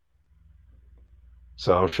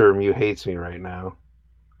 So I'm sure Mew hates me right now.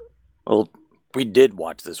 Well, we did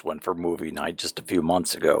watch this one for movie night just a few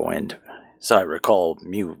months ago, and so I recall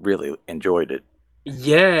Mew really enjoyed it.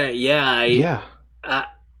 Yeah. Yeah, I,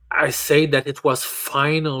 I say that it was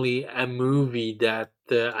finally a movie that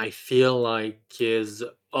I feel like is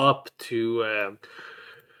up to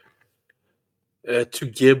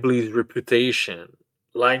Ghibli's reputation.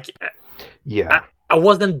 Like I, yeah, I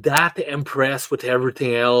wasn't that impressed with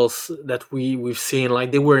everything else that we've seen.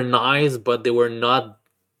 Like they were nice, but they were not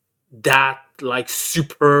that like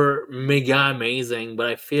super mega amazing. But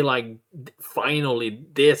I feel like finally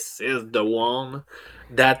this is the one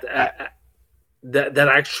that I, that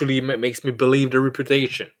actually makes me believe the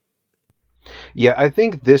reputation. yeah. I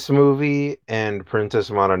think this movie and Princess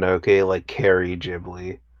Mononoke like carry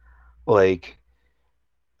Ghibli. Like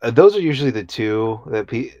those are usually the two that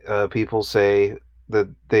people say that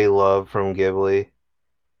they love from Ghibli.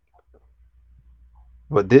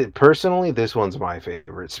 But personally, this one's my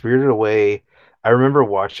favorite. Spirited Away. I remember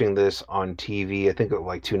watching this on TV. I think it was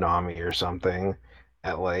like Toonami or something,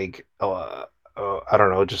 at like I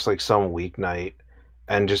don't know, just like some weeknight,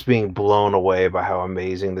 and just being blown away by how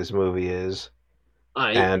amazing this movie is.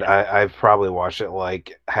 I And I've probably watched it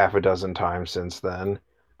like half a dozen times since then.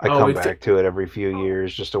 I oh come back to it every few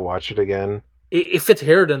years just to watch it again. if it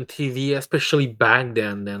aired on TV, especially back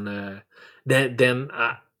then, then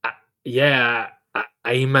yeah,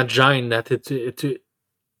 I imagine that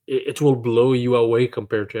it will blow you away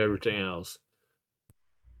compared to everything else.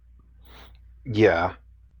 Yeah,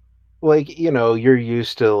 like you're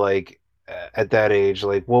used to like at that age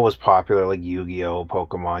like what was popular like Yu-Gi-Oh,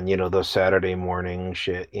 Pokemon, those Saturday morning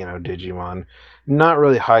shit, Digimon, not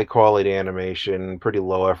really high quality animation, pretty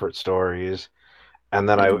low effort stories. And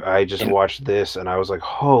then And I just and, watched this and I was like,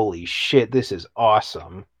 holy shit, this is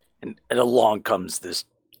awesome. and along comes this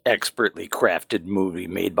expertly crafted movie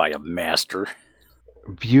made by a master.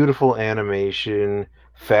 Beautiful animation,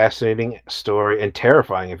 fascinating story, and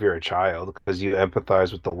terrifying if you're a child because you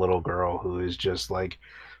empathize with the little girl who is just like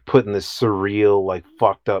put in this surreal, like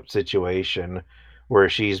fucked up situation where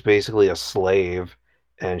she's basically a slave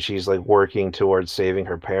and she's like working towards saving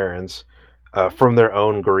her parents from their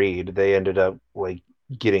own greed. They ended up like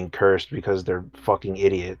getting cursed because they're fucking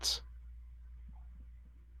idiots.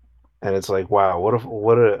 And it's like, wow,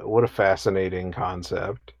 what a fascinating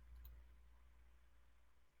concept.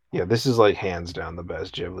 Yeah, this is like hands down the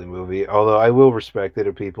best Ghibli movie. Although I will respect it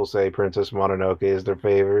if people say Princess Mononoke is their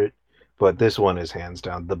favorite, but this one is hands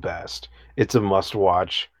down the best. It's a must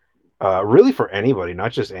watch, really for anybody,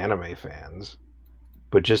 not just anime fans,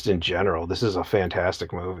 but just in general. This is a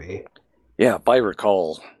fantastic movie. Yeah, if I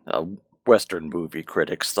recall, Western movie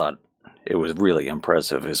critics thought it was really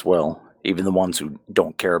impressive as well, even the ones who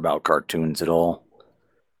don't care about cartoons at all.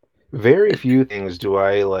 Very few things do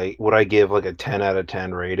I like. Would I give like a 10 out of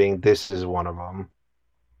 10 rating? This is one of them.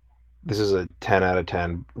 This is a 10 out of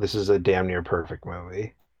 10. This is a damn near perfect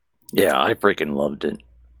movie. Yeah, I freaking loved it.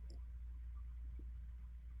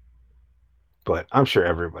 But I'm sure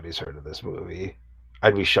everybody's heard of this movie.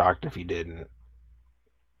 I'd be shocked if you didn't.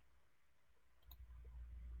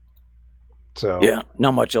 So, Yeah,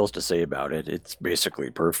 not much else to say about it. It's basically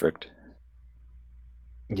perfect.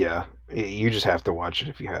 yeah, you just have to watch it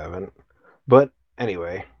if you haven't. But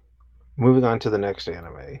anyway, moving on to the next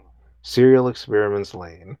anime, Serial Experiments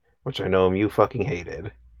Lane, which I know you fucking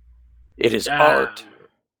hated. It is Yeah, art.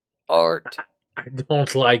 Art. I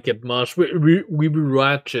don't like it much. We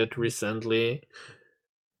rewatched it recently,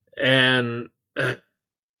 and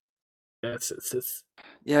it's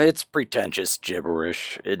Yeah, it's pretentious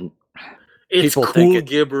gibberish. And it's people think cool it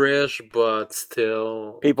gibberish, but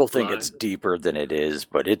still, people think like, it's deeper than it is,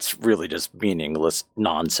 but it's really just meaningless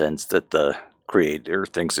nonsense that the creator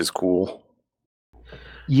thinks is cool.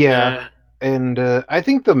 Yeah, uh, and I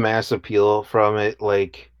think the mass appeal from it,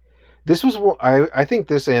 like this was, I think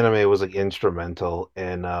this anime was like instrumental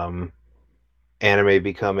in anime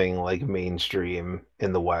becoming like mainstream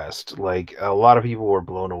in the West. Like a lot of people were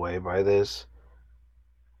blown away by this.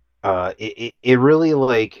 It really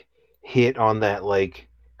like hit on that like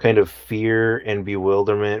kind of fear and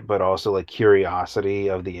bewilderment, but also like curiosity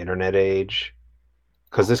of the internet age.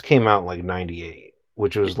 Because this came out in like '98,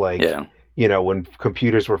 which was like, Yeah. when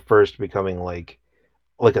computers were first becoming like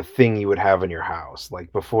a thing you would have in your house.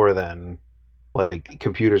 Like before then, like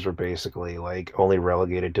computers were basically like only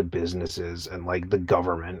relegated to businesses and like the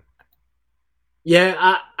government.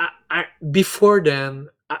 yeah. Before then,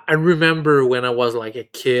 I remember when I was like a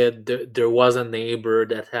kid, there was a neighbor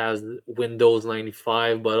that has Windows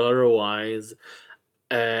 95, but otherwise,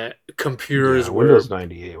 Yeah, computers were. Windows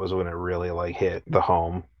 98 was when it really like hit the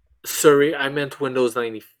home. Sorry, I meant Windows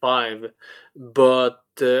 95. But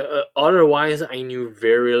otherwise, I knew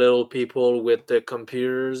very little people with the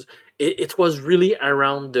computers. It was really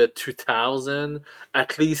around the 2000,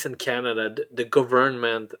 at least in Canada. The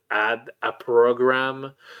government had a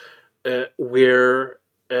program where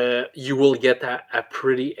you will get a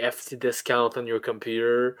pretty hefty discount on your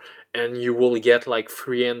computer, and you will get like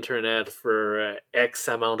free internet for X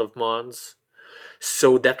amount of months.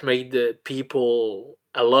 So that made the people,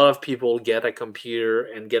 a lot of people, get a computer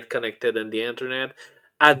and get connected on the internet.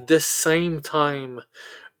 At the same time,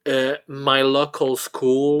 my local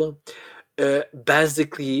school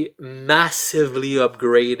basically massively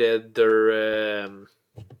upgraded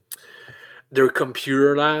their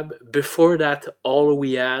computer lab. Before that, all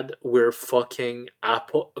we had were fucking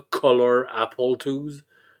Apple color Apple IIs,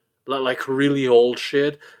 like really old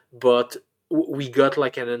shit. But we got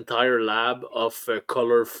like an entire lab of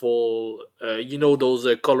colorful, those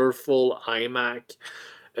colorful iMac.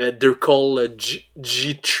 They're called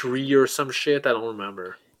G3 or some shit. I don't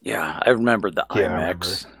remember. Yeah, I remember the Yeah, I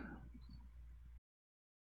remember. IMAX.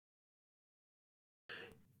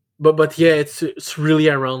 But yeah, it's really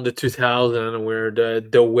around the 2000 where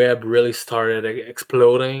the web really started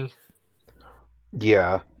exploding.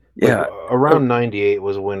 Yeah. Like Yeah. around 98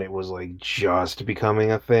 was when it was like just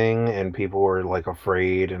becoming a thing and people were like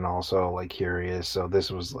afraid and also like curious. So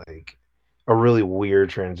this was like a really weird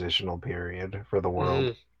transitional period for the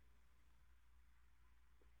world. Mhm.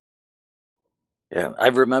 Yeah, I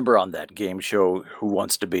remember on that game show, Who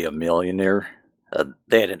Wants to Be a Millionaire?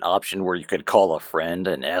 They had an option where you could call a friend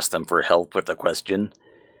and ask them for help with a question.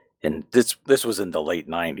 And this was in the late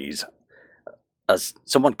 '90s.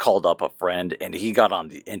 Someone called up a friend, and he got on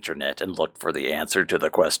the internet and looked for the answer to the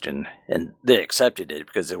question, and they accepted it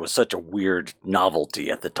because it was such a weird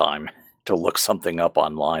novelty at the time to look something up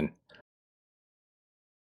online.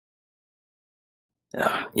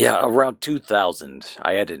 Yeah, around 2000,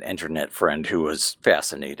 I had an internet friend who was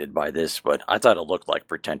fascinated by this, but I thought it looked like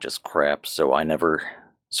pretentious crap, so I never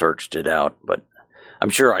searched it out. But I'm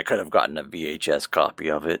sure I could have gotten a VHS copy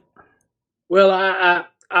of it. Well,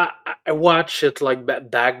 I watched it like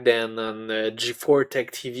back then on G4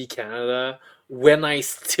 Tech TV Canada when I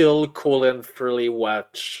still couldn't really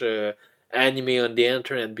watch anime on the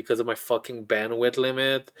internet because of my fucking bandwidth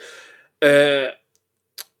limit.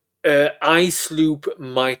 Uh, Ice Loop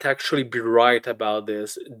might actually be right about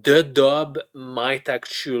this. The dub might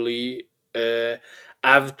actually uh,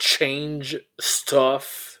 have changed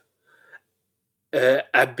stuff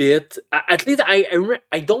a bit. At least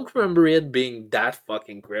I don't remember it being that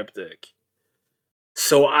fucking cryptic.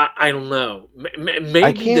 So I don't know.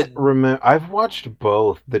 I Maybe can't the remember. I've watched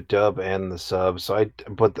both the dub and the sub,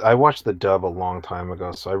 but I watched the dub a long time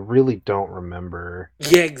ago, so I really don't remember.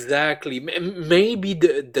 yeah, exactly. Maybe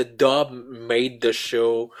the dub made the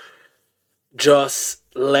show just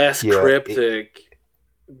less Yeah, cryptic,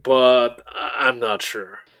 but I'm not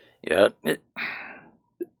sure. Yeah,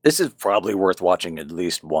 this is probably worth watching at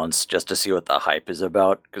least once just to see what the hype is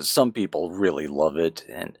about, because some people really love it,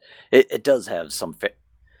 and it does have some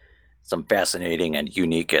fascinating and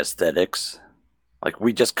unique aesthetics. Like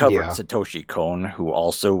we just covered yeah, Satoshi Kon, who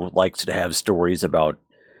also likes to have stories about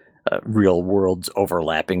real worlds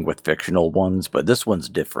overlapping with fictional ones, but this one's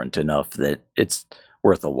different enough that it's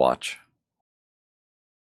worth a watch.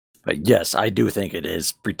 But yes, I do think it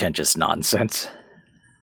is pretentious nonsense.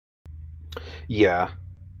 yeah.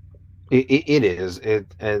 It is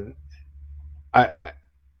and I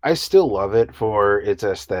I still love it for its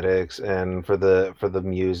aesthetics and for the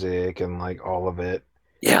music and like all of it,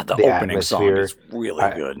 Yeah, the the opening song atmosphere. is really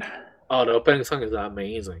I good. Oh, the opening song is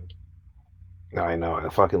amazing. I know I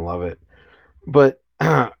fucking love it, but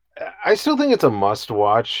I still think it's a must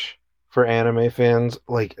watch for anime fans,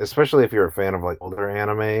 like especially if you're a fan of like older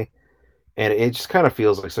anime. And it just kind of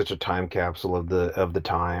feels like such a time capsule of the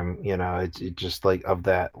time, you know. It just like of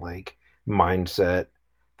that like mindset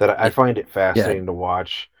that I Y- find it Yeah, fascinating to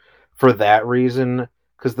watch for that reason,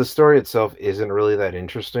 because the story itself isn't really that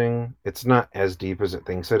interesting. It's not as deep as it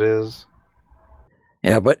thinks it is.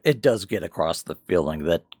 yeah, but it does get across the feeling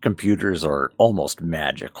that computers are almost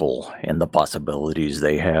magical in the possibilities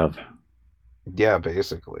they have. Yeah,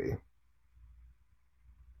 basically.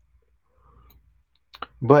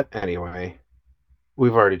 But anyway,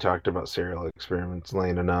 we've already talked about serial experiments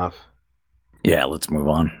lane enough. Yeah, let's move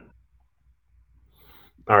on.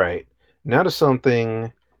 All right, now to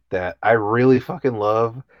something that I really fucking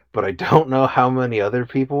love, but I don't know how many other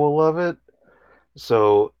people will love it.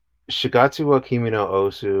 So, Shigatsu wa Kimi no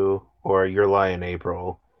Osu, or Your Lie in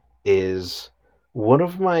April, is one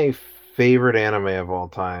of my favorite anime of all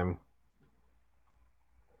time.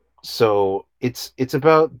 So, it's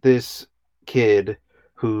about this kid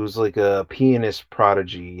who's like a pianist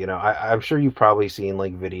prodigy. You know, I'm sure you've probably seen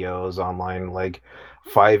like videos online, like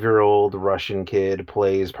 5-year-old Russian kid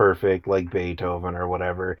plays perfect like Beethoven or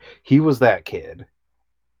whatever. He was that kid.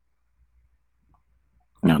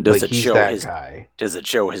 Now, Like he's that guy. does it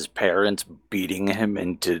show his parents beating him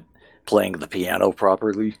into playing the piano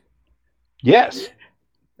properly? Yes,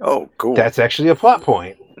 Oh, cool. that's actually a plot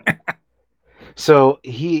point. So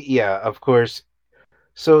yeah, of course.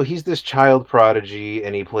 So he's this child prodigy,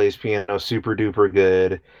 and he plays piano super duper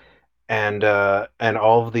good, and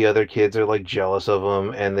all of the other kids are like jealous of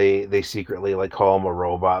him, and they secretly like call him a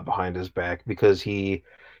robot behind his back because he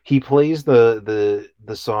plays the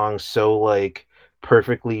song so like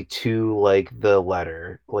perfectly to like the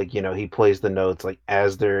letter, like you know he plays the notes like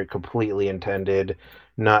as they're completely intended,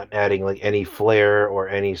 not adding like any flair or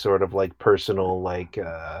any sort of like personal like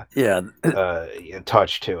Yeah, uh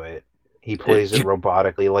touch to it. He plays it you,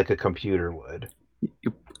 robotically like a computer would.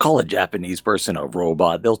 you call a Japanese person a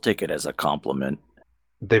robot, they'll take it as a compliment.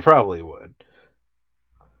 They probably would.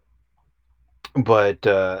 But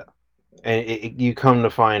and you come to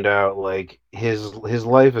find out like his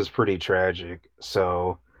life is pretty tragic.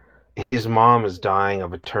 So his mom is dying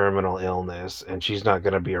of a terminal illness and she's not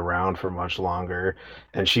going to be around for much longer,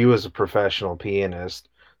 and she was a professional pianist,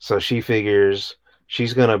 so she figures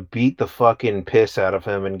she's going to beat the fucking piss out of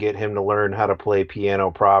him and get him to learn how to play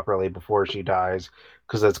piano properly before she dies,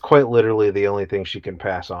 because that's quite literally the only thing she can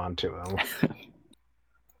pass on to him.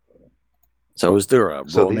 So, is there a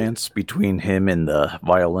So the romance between him and the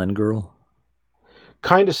violin girl?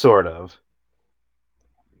 kind of sort of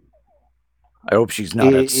I hope she's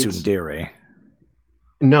not a it's tsundere.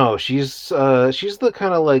 no, she's the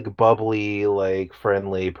kind of like bubbly, like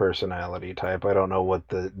friendly personality type. I don't know what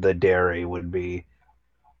the dairy would be,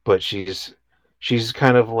 but she's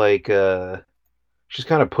kind of like she's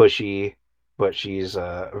kind of pushy, but she's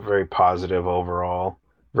very positive overall,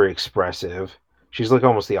 very expressive. She's like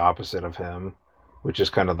almost the opposite of him, which is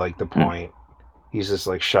kind of like the Hmm. point. He's this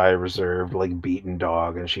like shy, reserved, like beaten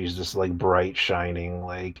dog, and she's this like bright, shining,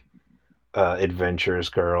 like adventurous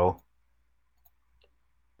girl.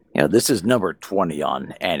 Yeah, this is number 20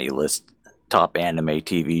 on Annie List top anime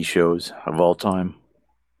TV shows of all time.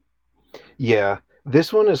 Yeah,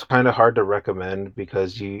 this one is kind of hard to recommend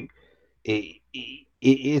because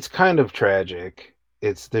it's kind of tragic.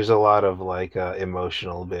 It's there's a lot of like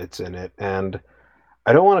emotional bits in it, and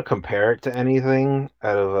I don't want to compare it to anything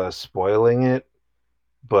out of spoiling it,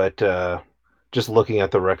 but just looking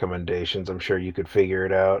at the recommendations, I'm sure you could figure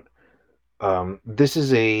it out. This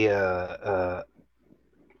is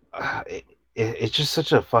it's just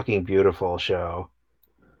such a fucking beautiful show,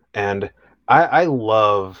 and I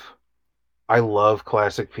love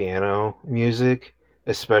classic piano music,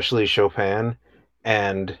 especially Chopin,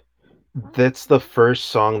 and that's the first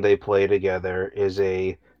song they play together is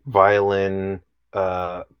a violin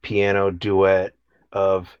piano duet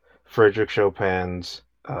of Frederick Chopin's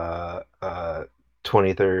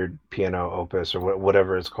 23rd piano opus or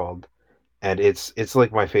whatever it's called, and it's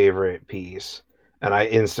like my favorite piece, and I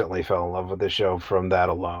instantly fell in love with the show from that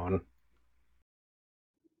alone.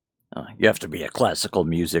 You have to be a classical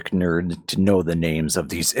music nerd to know the names of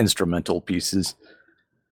these instrumental pieces.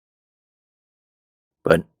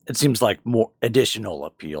 But it seems like more additional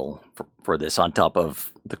appeal for this on top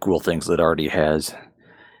of the cool things that it already has.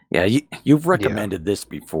 Yeah, you've Yeah, recommended this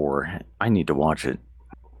before. I need to watch it.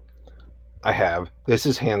 I have. This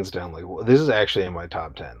is hands down like this is actually in my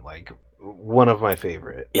top 10, like one of my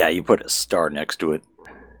favorite. Yeah, you put a star next to it.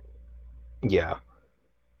 Yeah.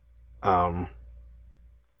 Um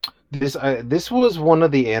this was one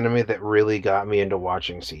of the anime that really got me into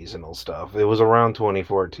watching seasonal stuff. It was around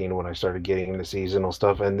 2014 when I started getting into seasonal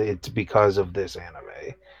stuff, and it's because of this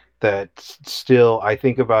anime that still I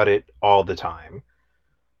think about it all the time,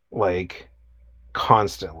 like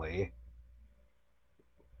constantly.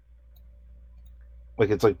 Like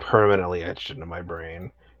it's like permanently etched into my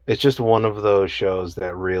brain. It's just one of those shows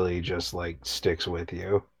that really just like sticks with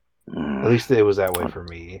you. At Mm. least it was that way Uh, for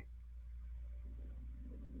me.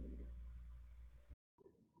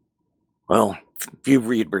 Well, if you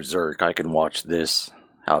read Berserk, I can watch this.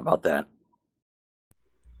 How about that?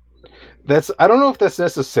 That's I don't know if that's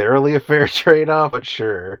necessarily a fair trade-off, but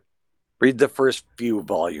sure. Read the first few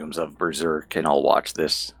volumes of Berserk, and I'll watch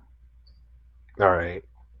this. All right.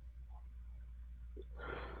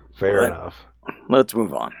 Fair But enough. let's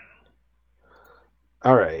move on.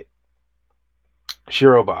 All right.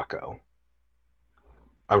 Shirobako.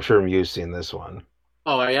 I'm sure you've seen this one.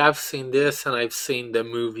 Oh, I have seen this, and I've seen the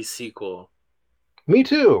movie sequel. Me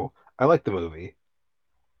too. I like the movie.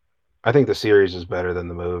 I think the series is better than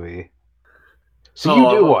the movie. So you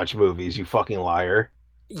do Oh, watch movies, you fucking liar.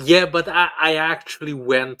 yeah, but I actually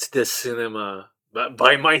went to the cinema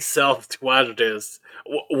by myself to watch this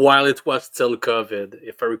while it was still COVID,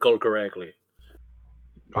 if I recall correctly.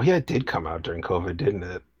 Oh yeah, it did come out during COVID, didn't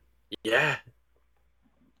it? Yeah.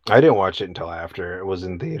 I didn't watch it until after it was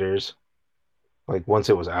in theaters. Like once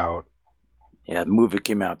it was out. Yeah, the movie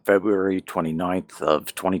came out February 29th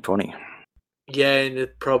of 2020. Yeah, and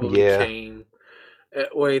it probably Yeah. came.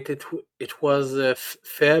 Wait, it was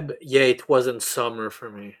Feb. Yeah, it was in summer for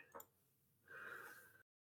me.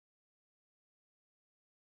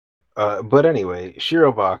 But anyway,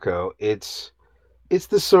 Shirobako, it's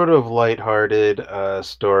this sort of lighthearted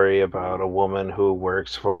story about a woman who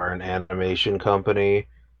works for an animation company.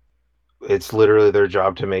 It's literally their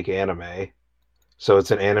job to make anime. So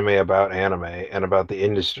it's an anime about anime and about the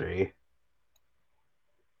industry.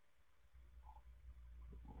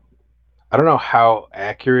 I don't know how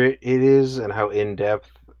accurate it is and how in depth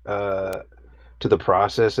uh, to the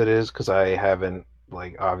process it is because I haven't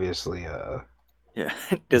like obviously Yeah,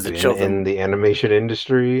 does it been show in them? the animation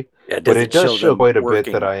industry, Yeah, but does it it does show show them quite a bit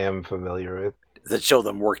that working? I am familiar with. Does it show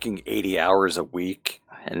them working 80 hours a week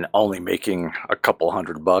and only making a couple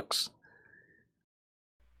 $100?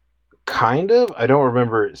 Kind of. I don't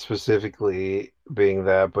remember it specifically being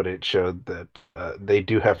that, but it showed that they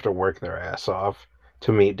do have to work their ass off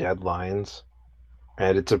to meet deadlines,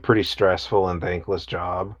 and it's a pretty stressful and thankless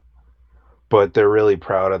job. But they're really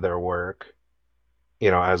proud of their work,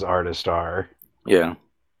 as artists are. Yeah,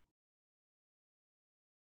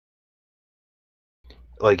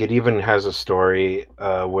 Like it even has a story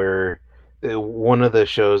where one of the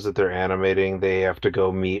shows that they're animating, they have to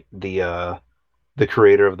go meet the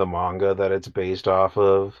creator of the manga that it's based off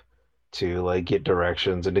of to like get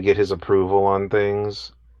directions and to get his approval on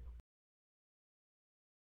things.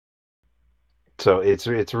 So it's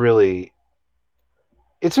a really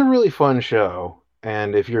fun show,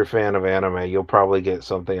 and if you're a fan of anime, you'll probably get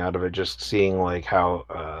something out of it just seeing like how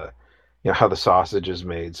how the sausage is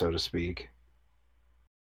made, so to speak.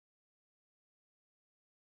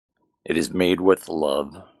 it is made with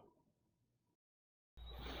love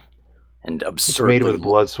and It's made with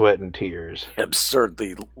blood, sweat, and tears.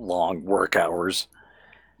 absurdly long work hours.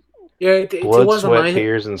 Yeah, it Blood, was a sweat, nice.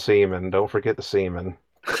 tears, and semen. Don't forget the semen.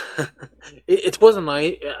 It was a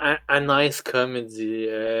nice comedy.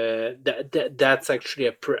 That's actually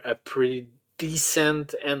a pretty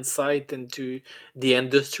decent insight into the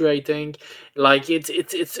industry. I think, like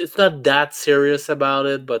it's not that serious about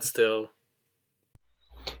it, but still.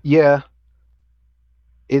 Yeah,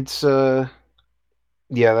 It's yeah,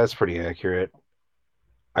 that's pretty accurate.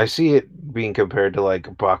 I see it being compared to like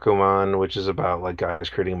Bakuman, which is about like guys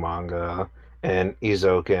creating manga, and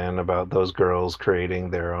Izoken about those girls creating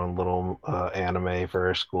their own little anime for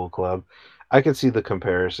a school club. I could see the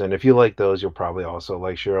comparison. If you like those, you'll probably also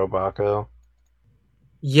like Shirobako.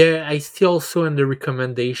 Yeah, I still also in the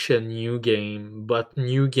recommendation New Game, but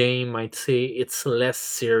New Game I'd say it's less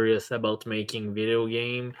serious about making video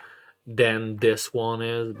game than this one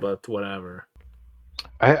is, but whatever.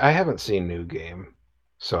 I haven't seen New Game,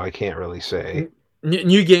 so I can't really say.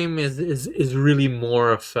 New Game is really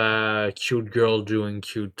more of a cute girl doing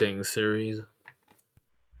cute things series.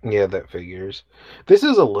 Yeah, that figures. This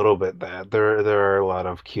is a little bit that. There are a lot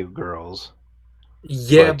of cute girls,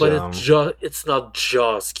 Yeah, but but it's not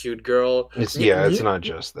just cute girl. it's not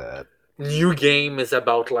just that. New Game is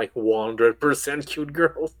about like 100% cute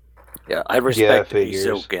girls. Yeah, I respect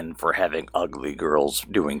Izoken for having ugly girls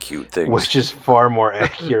doing cute things. Which is far more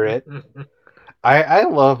accurate. I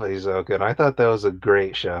love Izoken. I thought that was a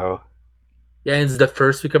great show. Yeah, it's the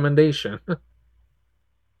first recommendation.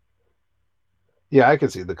 Yeah, I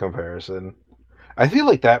could see the comparison. I feel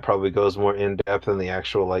like that probably goes more in depth than the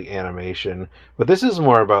actual like animation, but this is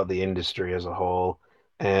more about the industry as a whole,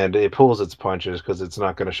 and it pulls its punches because it's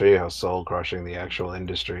not going to show you how soul crushing the actual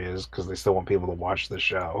industry is because they still want people to watch the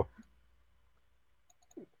show.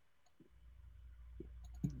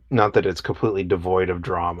 Not that it's completely devoid of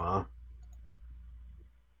drama,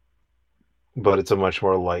 but it's a much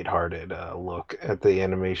more lighthearted look at the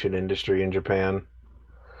animation industry in Japan.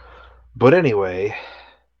 But anyway,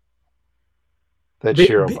 that's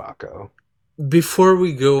Shirobako. Before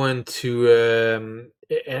we go into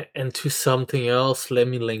something else, let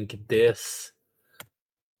me link this.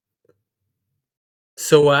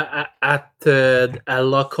 So at a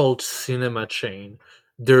local cinema chain,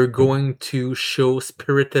 they're going to show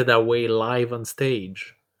Spirited Away live on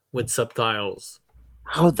stage with subtitles.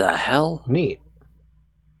 How the hell? Neat.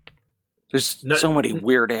 There's so many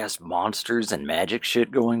weird ass monsters and magic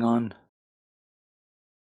shit going on.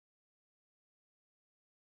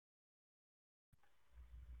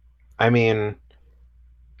 I mean,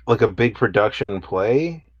 like a big production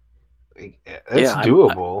play, it's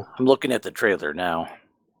doable. I'm looking at the trailer now.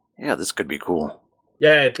 Yeah, this could be cool.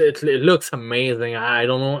 Yeah, it looks amazing. I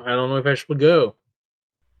don't know if I should go.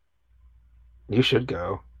 You should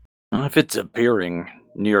go. If it's appearing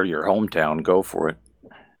near your hometown, go for it.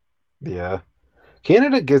 Yeah.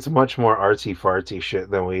 Canada gets much more artsy fartsy shit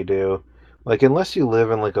than we do. Like, unless you live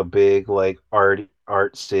in like a big like art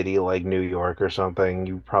city like New York or something,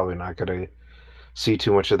 you're probably not gonna see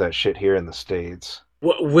too much of that shit here in the States.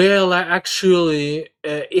 Well, actually,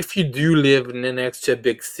 if you do live next to a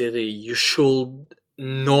big city, you should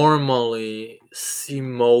normally see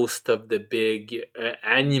most of the big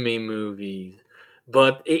anime movies.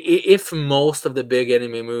 But if most of the big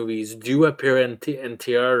anime movies do appear in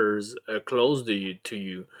theaters close to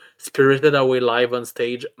you, Spirited Away live on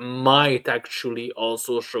stage might actually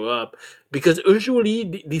also show up because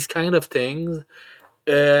usually these kind of things,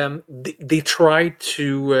 they try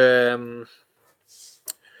to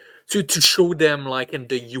show them like in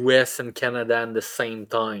the US and Canada at the same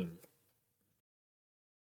time.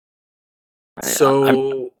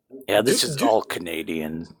 So this is all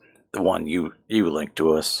Canadian. The one you linked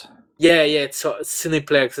to us. Yeah, it's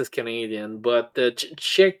Cineplex is Canadian, but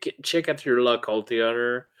check at your local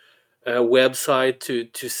theater website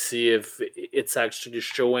to see if it's actually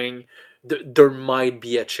showing. There might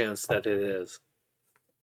be a chance that it is.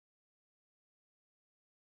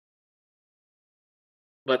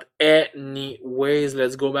 But anyways,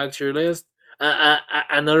 let's go back to your list.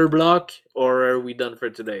 Another block, or are we done for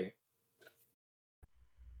today?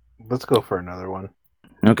 Let's go for another one.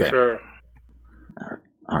 Okay. Sure.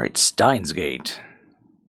 All right, Steins Gate.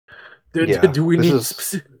 Do we need?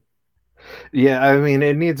 Yeah, I mean,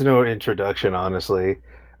 it needs no introduction, honestly.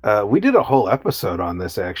 We did a whole episode on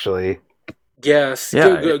this, actually. Yes. Yeah,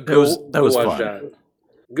 that was watch fun.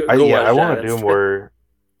 That. I want to do more.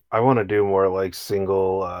 I want to do more like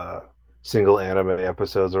single anime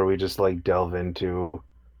episodes where we just like delve into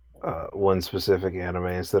one specific anime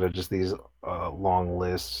instead of just these long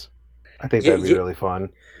lists. I think that'd be really fun.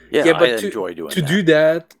 Yeah, but I enjoy doing that. To do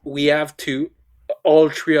that, we have to. All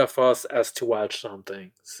three of us has to watch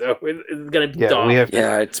something, so it's gonna be tough.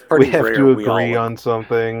 It's pretty rare. We have to agree on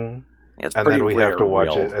something, and then we have to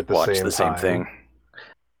watch it at the same thing.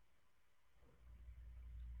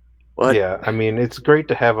 But, yeah, I mean, it's great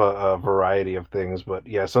to have a variety of things, but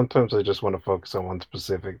yeah, sometimes I just want to focus on one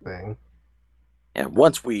specific thing. Yeah,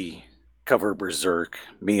 once we cover Berserk,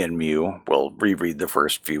 me and Mew will reread the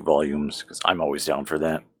first few volumes because I'm always down for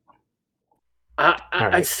that.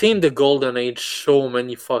 I've seen the Golden Age so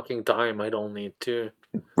many fucking time. I don't need to.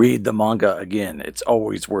 Read the manga again. It's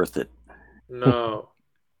always worth it. No.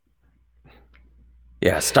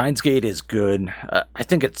 Yeah, Steins Gate is good. I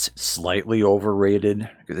think it's slightly overrated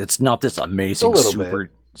because it's not this amazing,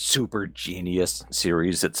 super genius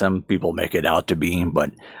series that some people make it out to be.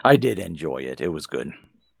 But I did enjoy it. It was good.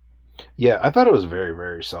 Yeah, I thought it was very,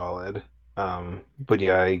 very solid. But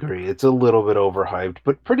yeah, I agree. It's a little bit overhyped,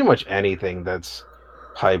 but pretty much anything that's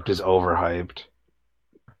hyped is overhyped.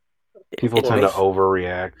 People tend to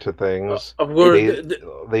overreact to things.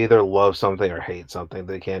 They either love something or hate something.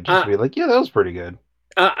 They can't just be like, yeah, that was pretty good.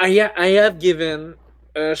 I have given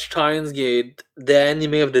Steins Gate the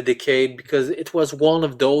anime of the decade because it was one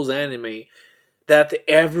of those anime that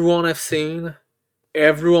everyone have seen,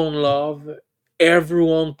 everyone love,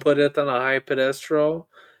 everyone put it on a high pedestal,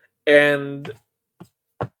 and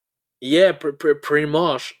yeah, pretty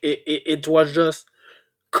much it was just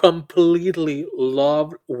completely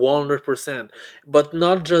loved 100%. But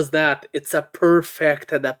not just that, it's a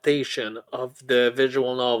perfect adaptation of the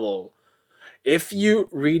visual novel. If you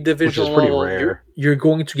read the visual novel, you're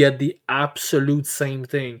going to get the absolute same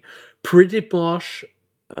thing. Pretty much,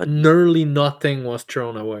 nearly nothing was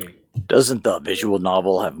thrown away. Doesn't the visual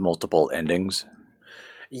novel have multiple endings?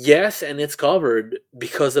 Yes, and it's covered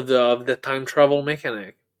because of the time travel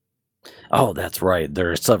mechanic. Oh, that's right.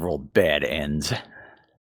 There are several bad ends.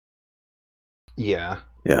 Yeah.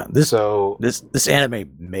 Yeah. This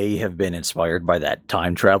anime may have been inspired by that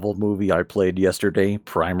time travel movie I played yesterday,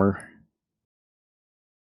 Primer.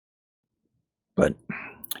 But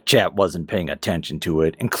chat wasn't paying attention to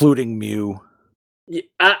it, including Mew.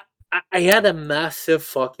 Yeah, I had a massive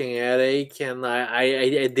fucking headache, and I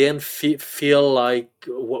didn't feel like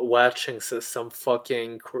watching some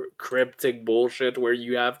fucking cryptic bullshit where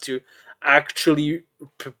you have to actually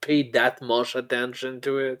pay that much attention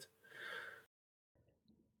to it.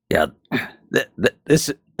 Yeah,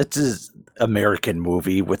 this is American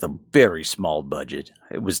movie with a very small budget.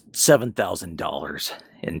 It was $7,000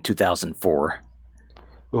 in 2004.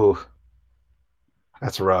 Ooh,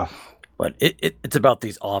 that's rough. But it's about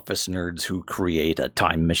these office nerds who create a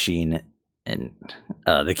time machine, and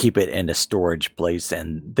they keep it in a storage place,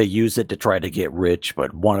 and they use it to try to get rich.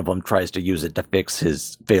 But one of them tries to use it to fix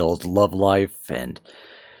his failed love life, and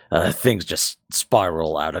things just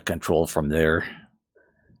spiral out of control from there.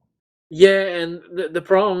 Yeah, and the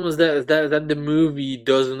problem is that the movie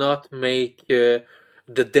does not make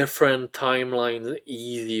the different timelines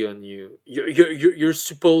easy on you. You're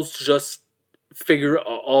supposed to just figure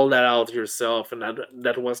all that out yourself, and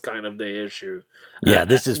that was kind of the issue. Yeah,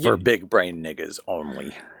 this is for big brain niggas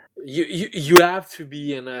only. You have to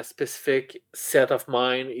be in a specific set of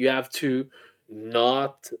mind. You have to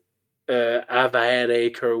not have a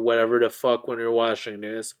headache or whatever the fuck when you're watching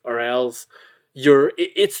this, or else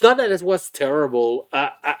it's not that it was terrible.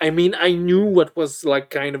 I mean, I knew what was like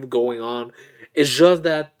kind of going on. It's just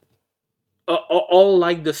that all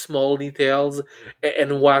like the small details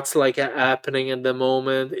and what's like happening in the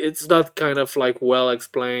moment, it's not kind of like well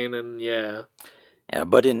explained. And yeah,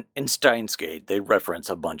 but in Steins Gate they reference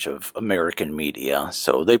a bunch of American media,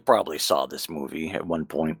 so they probably saw this movie at one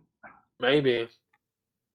point. Maybe.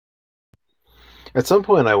 At some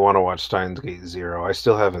point I want to watch Steins Gate Zero. I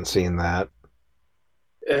still haven't seen that.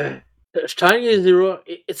 Steins Gate Zero,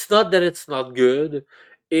 it's not that it's not good.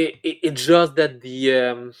 It's just that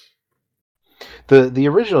the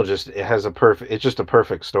original it's just a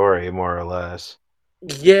perfect story, more or less.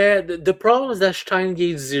 Yeah, the problem is that Steins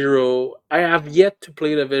Gate Zero, I have yet to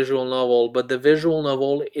play the visual novel, but the visual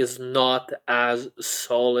novel is not as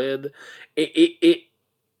solid.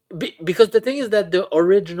 Because the thing is that the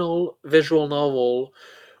original visual novel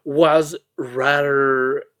was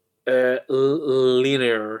rather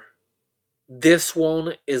linear. This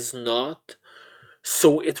one is not.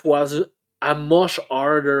 So it was a much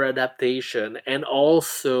harder adaptation, and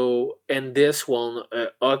also in this one,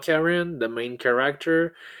 Ocarin, the main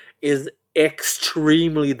character, is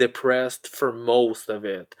extremely depressed for most of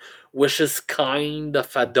it, which is kind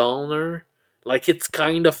of a downer. Like, it's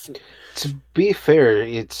kind of. To be fair,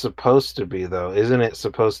 it's supposed to be, though. Isn't it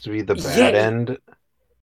supposed to be the bad end?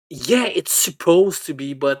 Yeah, it's supposed to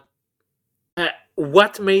be, but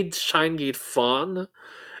what made Steins fun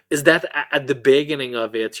is that at the beginning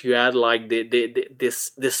of it, you had like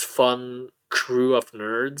this fun crew of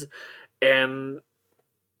nerds, and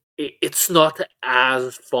it's not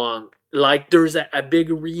as fun. Like, there's a big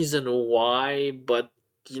reason why, but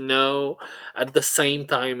you know, at the same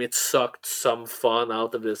time it sucked some fun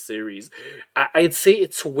out of the series. I'd say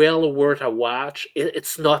it's well worth a watch.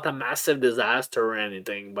 It's not a massive disaster or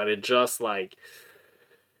anything, but it just like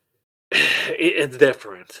it's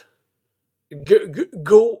different.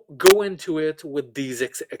 Go into it with these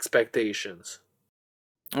expectations.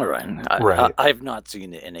 All right. Right. I've not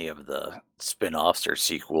seen any of the spin-offs or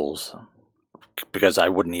sequels because I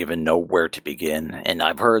wouldn't even know where to begin, and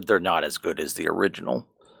I've heard they're not as good as the original.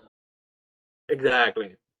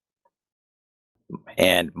 Exactly.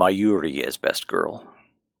 And Mayuri is best girl.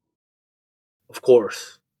 Of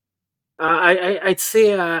course. I'd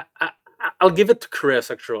say I'll give it to Chris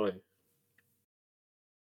actually.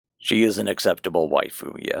 She is an acceptable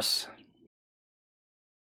waifu, yes.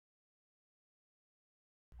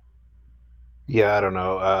 Yeah, I don't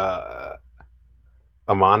know.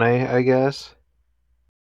 Amane, I guess.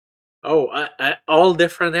 Oh, all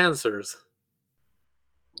different answers.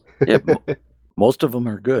 Yeah, most of them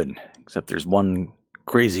are good, except there's one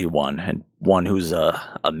crazy one and one who's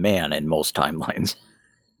a man in most timelines.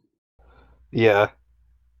 Yeah.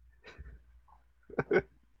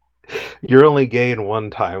 You're only gay in one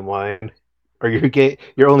timeline. Or you're gay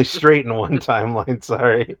you're only straight in one timeline,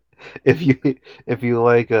 sorry. If you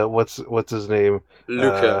like what's his name?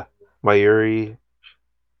 Luca. Mayuri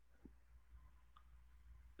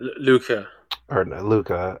Luca. or no,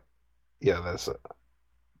 Luca. Yeah, that's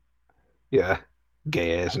yeah.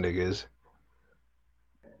 Gay ass niggas.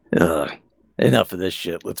 Ugh, enough of this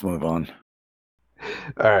shit. Let's move on.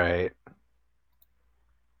 Alright.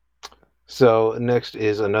 So next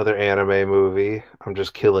is another anime movie. I'm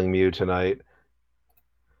just killing Mew tonight.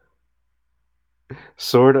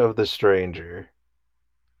 Sword of the Stranger.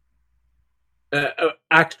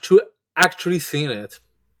 Actually seen it.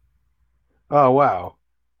 Oh wow.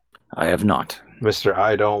 I have not. Mr.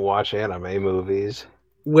 I don't watch anime movies.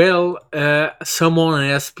 Well, someone on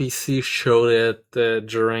SPC showed it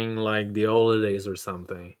during like the holidays or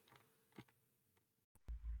something.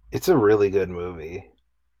 It's a really good movie.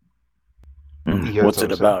 You get What's what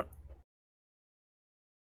it I'm saying? about?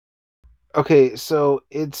 Okay, so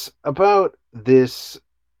it's about this.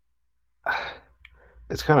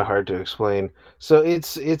 It's kind of hard to explain. So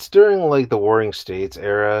it's during like the Warring States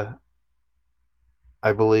era,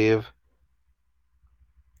 I believe,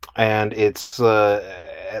 and it's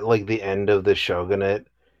at like the end of the shogunate,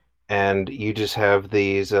 and you just have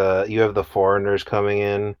these. You have the foreigners coming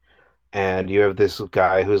in, and you have this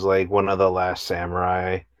guy who's like one of the last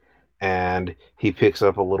samurai, and he picks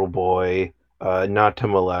up a little boy, not to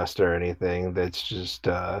molest or anything. That's just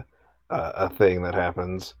a thing that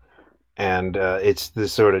happens, and it's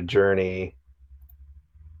this sort of journey,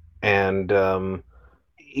 and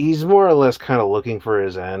he's more or less kind of looking for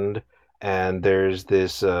his end. And there's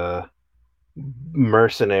this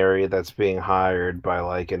mercenary that's being hired by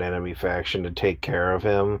like an enemy faction to take care of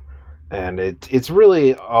him, and it's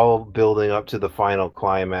really all building up to the final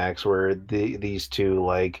climax where these two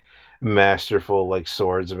like masterful like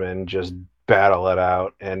swordsmen just battle it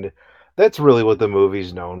out. And that's really what the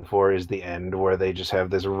movie's known for, is the end where they just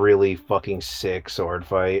have this really fucking sick sword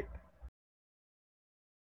fight.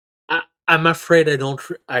 I'm afraid I don't.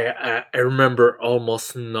 I remember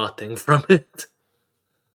almost nothing from it.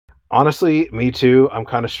 Honestly, me too. I'm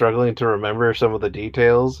kind of struggling to remember some of the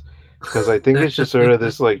details because I think it's just sort of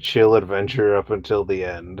this like chill adventure up until the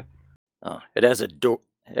end. It has it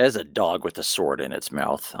has a dog with a sword in its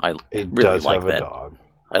mouth. I It really does like have a that. dog.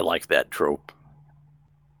 I like that trope.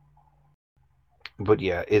 But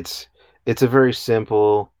yeah, it's a very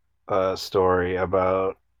simple story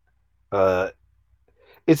about uh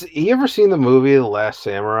it's you ever seen the movie The Last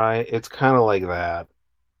Samurai? It's kind of like that,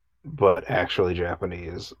 but actually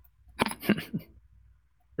Japanese.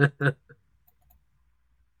 I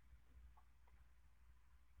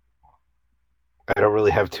don't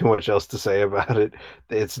really have too much else to say about it.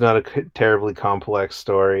 It's not a terribly complex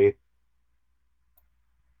story.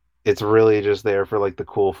 It's really just there for like the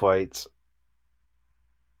cool fights.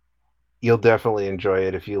 You'll definitely enjoy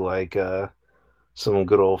it if you like some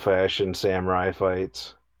good old fashioned samurai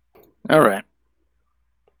fights. All right.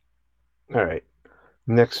 All right,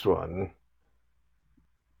 next one.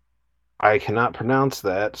 I cannot pronounce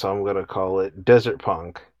that, so I'm gonna call it Desert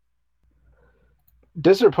Punk.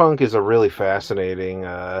 Desert Punk is a really fascinating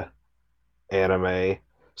anime.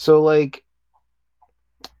 So like,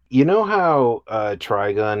 you know how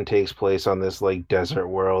Trigun takes place on this like desert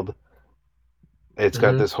world? It's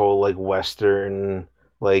got Hmm. this whole like western,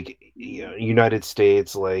 like United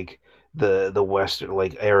States, like the western,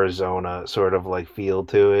 like Arizona sort of like feel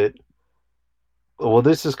to it. Well,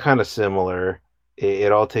 this is kind of similar.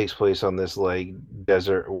 It all takes place on this like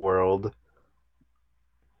desert world,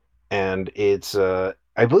 and it's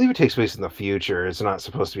I believe it takes place in the future. It's not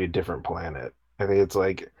supposed to be a different planet. I think it's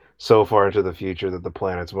like so far into the future that the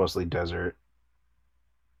planet's mostly desert,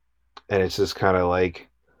 and it's just kind of like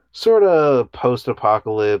sort of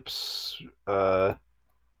post-apocalypse,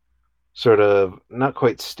 sort of not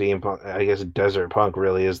quite steampunk. I guess desert punk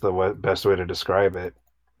really is the best way to describe it.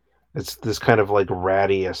 It's this kind of like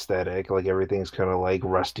ratty aesthetic, like everything's kind of like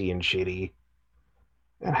rusty and shitty,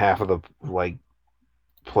 and half of the like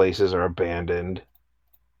places are abandoned.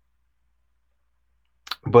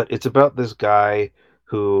 But it's about this guy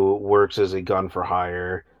who works as a gun for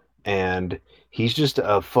hire, and he's just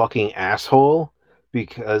a fucking asshole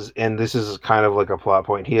because, and this is kind of like a plot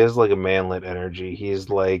point. He has like a manlet energy. He's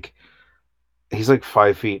like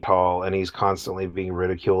 5 feet tall, and he's constantly being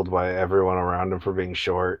ridiculed by everyone around him for being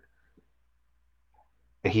short.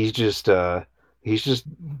 He's just he's just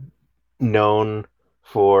known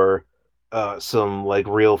for some like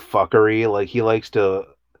real fuckery. Like he likes to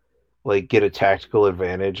like get a tactical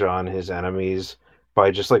advantage on his enemies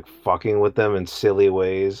by just like fucking with them in silly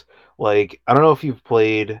ways. Like I don't know if you've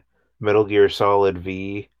played Metal Gear Solid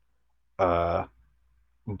V, uh,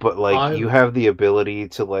 but like you I've have the ability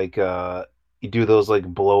to like you do those like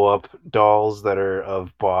blow up dolls that are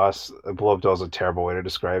of boss. Blow up dolls is a terrible way to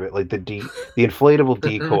describe it. Like the inflatable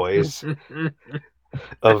decoys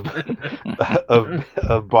of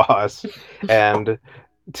of boss, and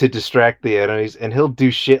to distract the enemies, and he'll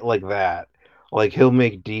do shit like that. Like he'll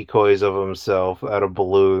make decoys of himself out of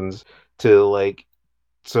balloons to like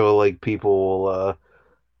so like people uh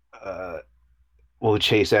will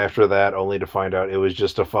chase after that only to find out it was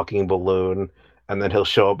just a fucking balloon, and then he'll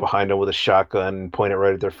show up behind them with a shotgun and point it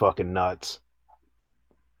right at their fucking nuts.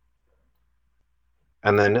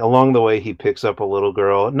 And then along the way he picks up a little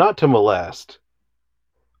girl, not to molest.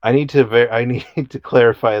 I need to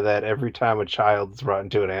clarify that every time a child is brought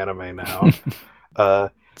into an anime now. Uh,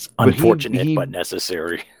 It's but unfortunate he but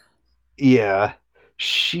necessary. yeah,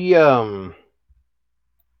 she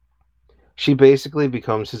she basically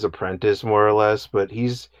becomes his apprentice more or less. But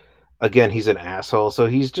he's an asshole, so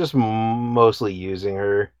he's just mostly using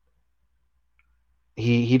her.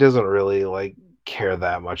 He doesn't really like care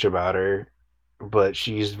that much about her, but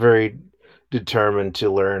she's very determined to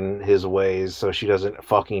learn his ways so she doesn't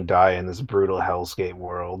fucking die in this brutal hellscape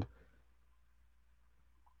world.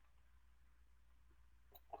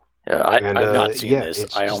 Yeah, And I've not seen yeah, this.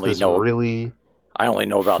 it's just this really I only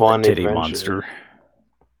know about the fun titty adventure. monster.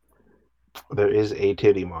 There is a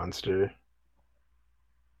titty monster.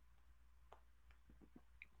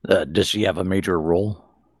 Does she have a major role?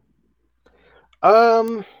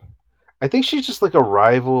 Um, I think she's just like a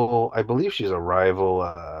rival. I believe she's a rival.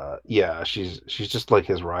 Yeah, she's just like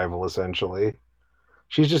his rival essentially.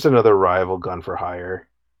 She's just another rival gun for hire.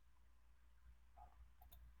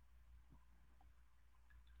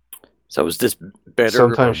 So is this better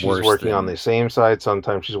or Sometimes she's worse working on than? the same side.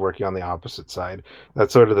 Sometimes she's working on the opposite side.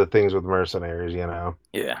 That's sort of the things with mercenaries, you know.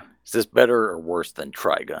 Yeah, is this better or worse than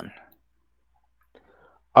Trigun?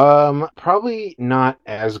 Probably not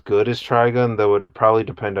as good as Trigun, though it probably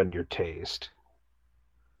depend on your taste.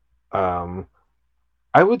 Um,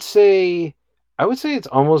 I would say I would say it's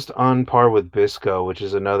almost on par with Bisco, which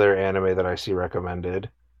is another anime that I see recommended.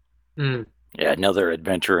 Mm. Yeah, another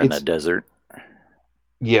adventure in a It's desert.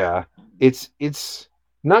 yeah, it's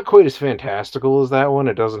not quite as fantastical as that one.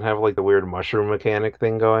 It doesn't have like the weird mushroom mechanic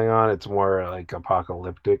thing going on. It's more like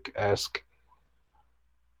apocalyptic-esque.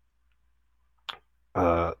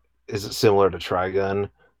 Uh, is it similar to Trigun?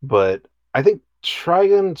 But I think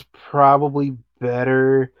Trigun's probably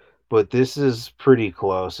better, but this is pretty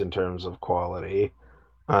close in terms of quality.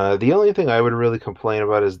 The only thing I would really complain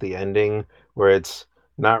about is the ending, where it's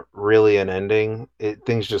not really an ending.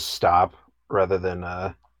 Things just stop rather than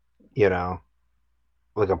you know,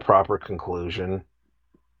 like a proper conclusion.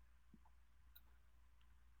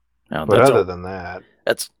 Now, But other than that,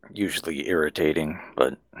 that's usually irritating,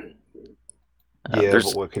 but yeah, but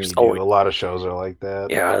what can you do? A lot of shows are like that.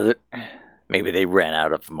 Yeah, maybe they ran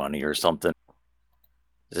out of money or something.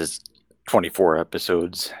 This is 24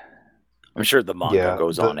 episodes. I'm sure the manga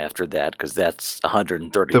goes on after that because that's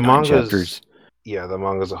 139 chapters. Yeah, the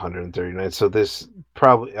manga's 139. So this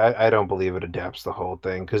probably, I don't believe it adapts the whole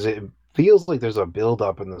thing because it feels like there's a build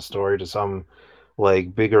up in the story to some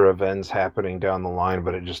like bigger events happening down the line,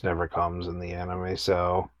 but it just never comes in the anime.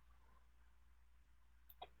 So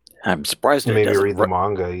I'm surprised it maybe doesn't read the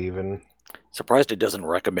manga even. Surprised it doesn't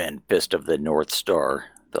recommend Fist of the North Star,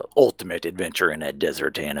 the ultimate adventure in a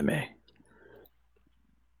desert anime.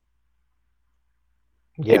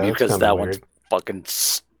 Yeah, maybe because that one's fucking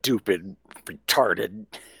stupid, retarded,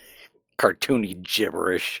 cartoony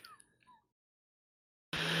gibberish.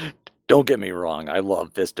 Don't get me wrong, I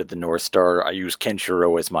love Fist of the North Star. I use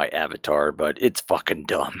Kenshiro as my avatar, but it's fucking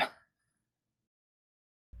dumb.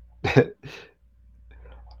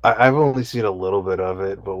 I've only seen a little bit of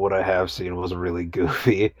it, but what I have seen was really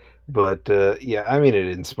goofy. But yeah, I mean, it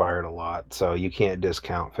inspired a lot, so you can't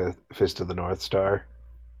discount Fist of the North Star.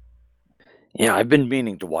 Yeah, I've been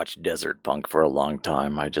meaning to watch Desert Punk for a long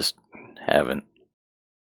time. I just haven't.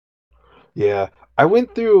 Yeah, I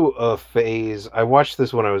went through a phase. I watched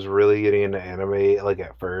this when I was really getting into anime, like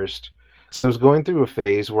at first. So I was going through a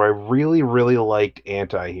phase where I really, really liked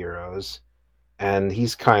anti-heroes, and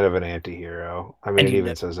he's kind of an anti-hero. I mean, And it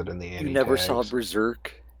even says it in the you anti never saw tags.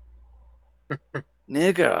 Berserk?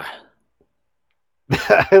 Nigga.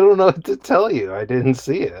 I don't know what to tell you. I didn't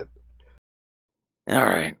see it.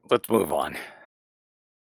 Alright, let's move on.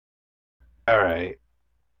 All right.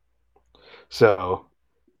 So,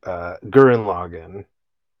 Gurren Lagann.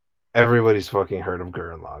 Everybody's fucking heard of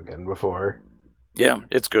Gurren Lagann before. Yeah,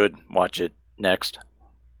 it's good. Watch it. Next.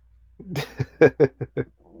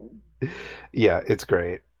 Yeah, it's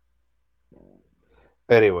great.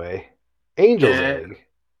 Anyway, Angel's Uh, Egg.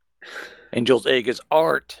 Angel's Egg is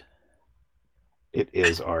art. It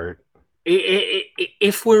is art.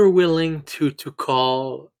 if we're willing to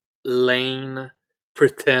call Lane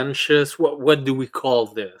pretentious, what do we call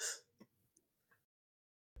this?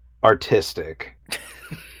 Artistic.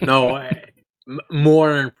 No,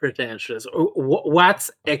 more than pretentious.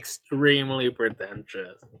 What's extremely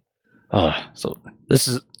pretentious? So this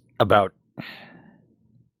is about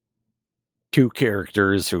two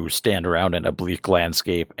characters who stand around in a bleak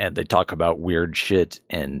landscape and they talk about weird shit,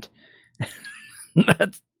 and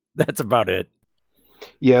that's about it.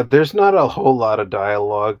 Yeah, there's not a whole lot of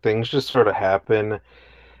dialogue. Things just sort of happen.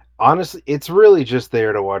 Honestly, it's really just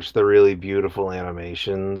there to watch the really beautiful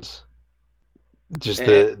animations. Just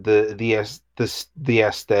the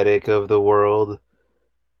aesthetic of the world.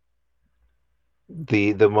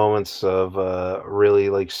 The moments of really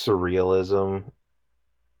like surrealism.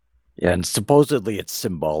 Yeah, and supposedly it's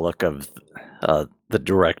symbolic of the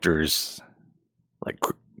director's like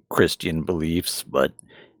Christian beliefs, but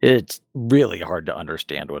it's really hard to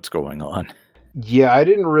understand what's going on. Yeah, I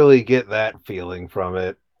didn't really get that feeling from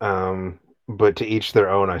it. But to each their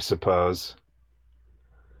own, I suppose.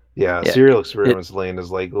 Yeah, Yeah, Serial it Experiments Lane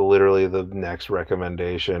is like literally the next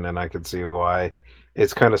recommendation, and I could see why.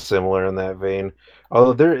 It's kind of similar in that vein.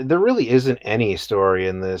 Although there really isn't any story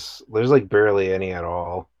in this. There's like barely any at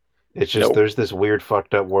all. It's just nope. there's this weird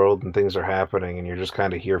fucked up world and things are happening and you're just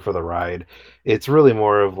kind of here for the ride. It's really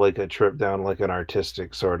more of like a trip down like an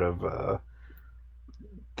artistic sort of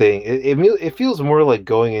thing. It feels more like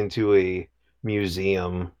going into a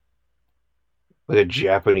museum, like a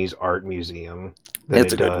Japanese art museum, than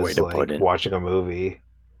It's it a good way does to put like it. watching a movie.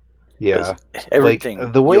 Because Yeah. Like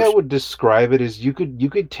everything the way I Yoshi, would describe it is you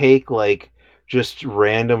could take like just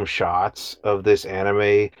random shots of this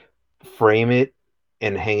anime, frame it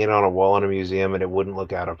and hang it on a wall in a museum and it wouldn't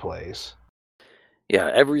look out of place. yeah,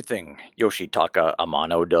 everything Yoshitaka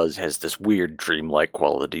Amano does has this weird dreamlike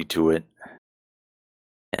quality to it,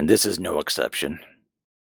 and this is no exception.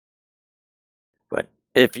 But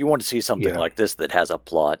if you want to see something Yeah. like this that has a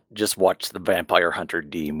plot, just watch the Vampire Hunter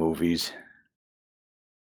D movies.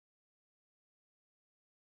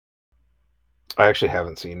 I actually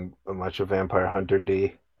haven't seen much of Vampire Hunter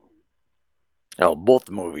D. Oh, both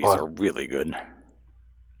movies I'll, are really good.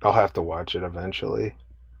 I'll have to watch it eventually,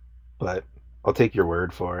 but I'll take your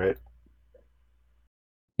word for it.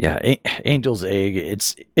 Yeah, Angel's Egg,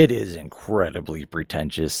 it is incredibly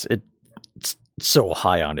pretentious. It's so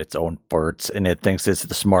high on its own farts, and it thinks it's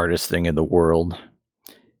the smartest thing in the world.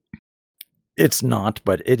 It's not,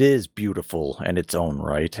 but it is beautiful in its own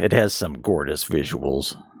right. It has some gorgeous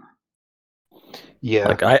visuals. Yeah.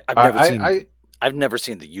 Like I've never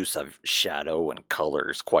seen the use of shadow and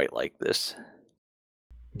colors quite like this.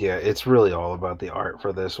 Yeah, it's really all about the art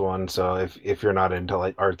for this one. So if you're not into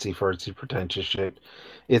like artsy fartsy pretentious shit,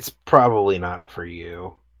 it's probably not for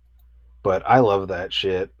you. But I love that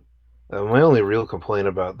shit. My only real complaint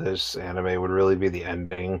about this anime would really be the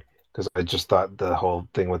ending because I just thought the whole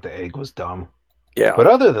thing with the egg was dumb. Yeah, But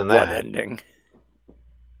other than what that, ending?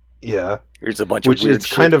 yeah, Here's a bunch of which weird is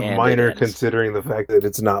kind shit of and it minor ends. considering the fact that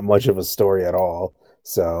it's not much of a story at all.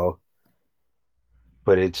 So,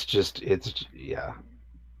 but it's yeah,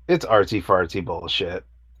 it's artsy fartsy bullshit.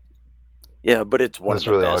 Yeah, but it's one of That's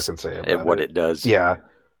the really all I best can say at about what it. it does. Yeah.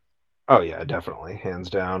 Oh yeah, definitely, hands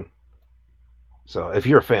down. So if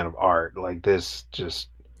you're a fan of art, like this, just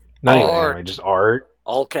not even anime, Art, just art,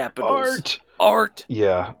 all capitals, art. art.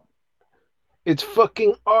 Yeah. It's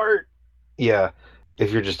fucking art. Yeah.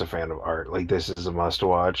 If you're just a fan of art, like, this is a must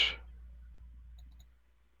watch.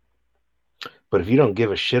 But if you don't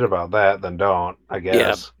give a shit about that, then don't, I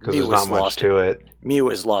guess. Because there's not much to it. Mew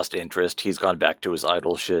has lost interest. He's gone back to his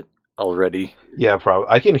idol shit already. Yeah, probably.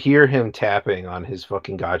 I can hear him tapping on his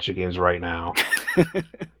fucking gacha games right now.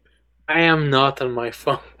 I am not on my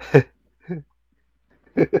phone.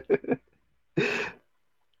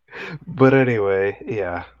 But anyway,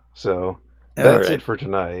 yeah. So that's it for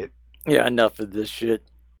tonight. Yeah, enough of this shit.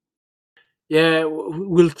 Yeah,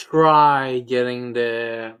 we'll try getting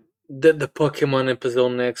the Pokemon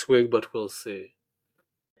episode next week, but we'll see.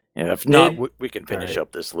 Yeah, if not, we can finish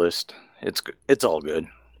up this list. It's all good.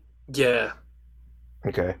 Yeah.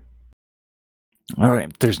 Okay. All right.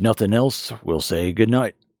 If there's nothing else, we'll say good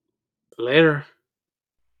night. Later.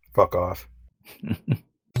 Fuck off.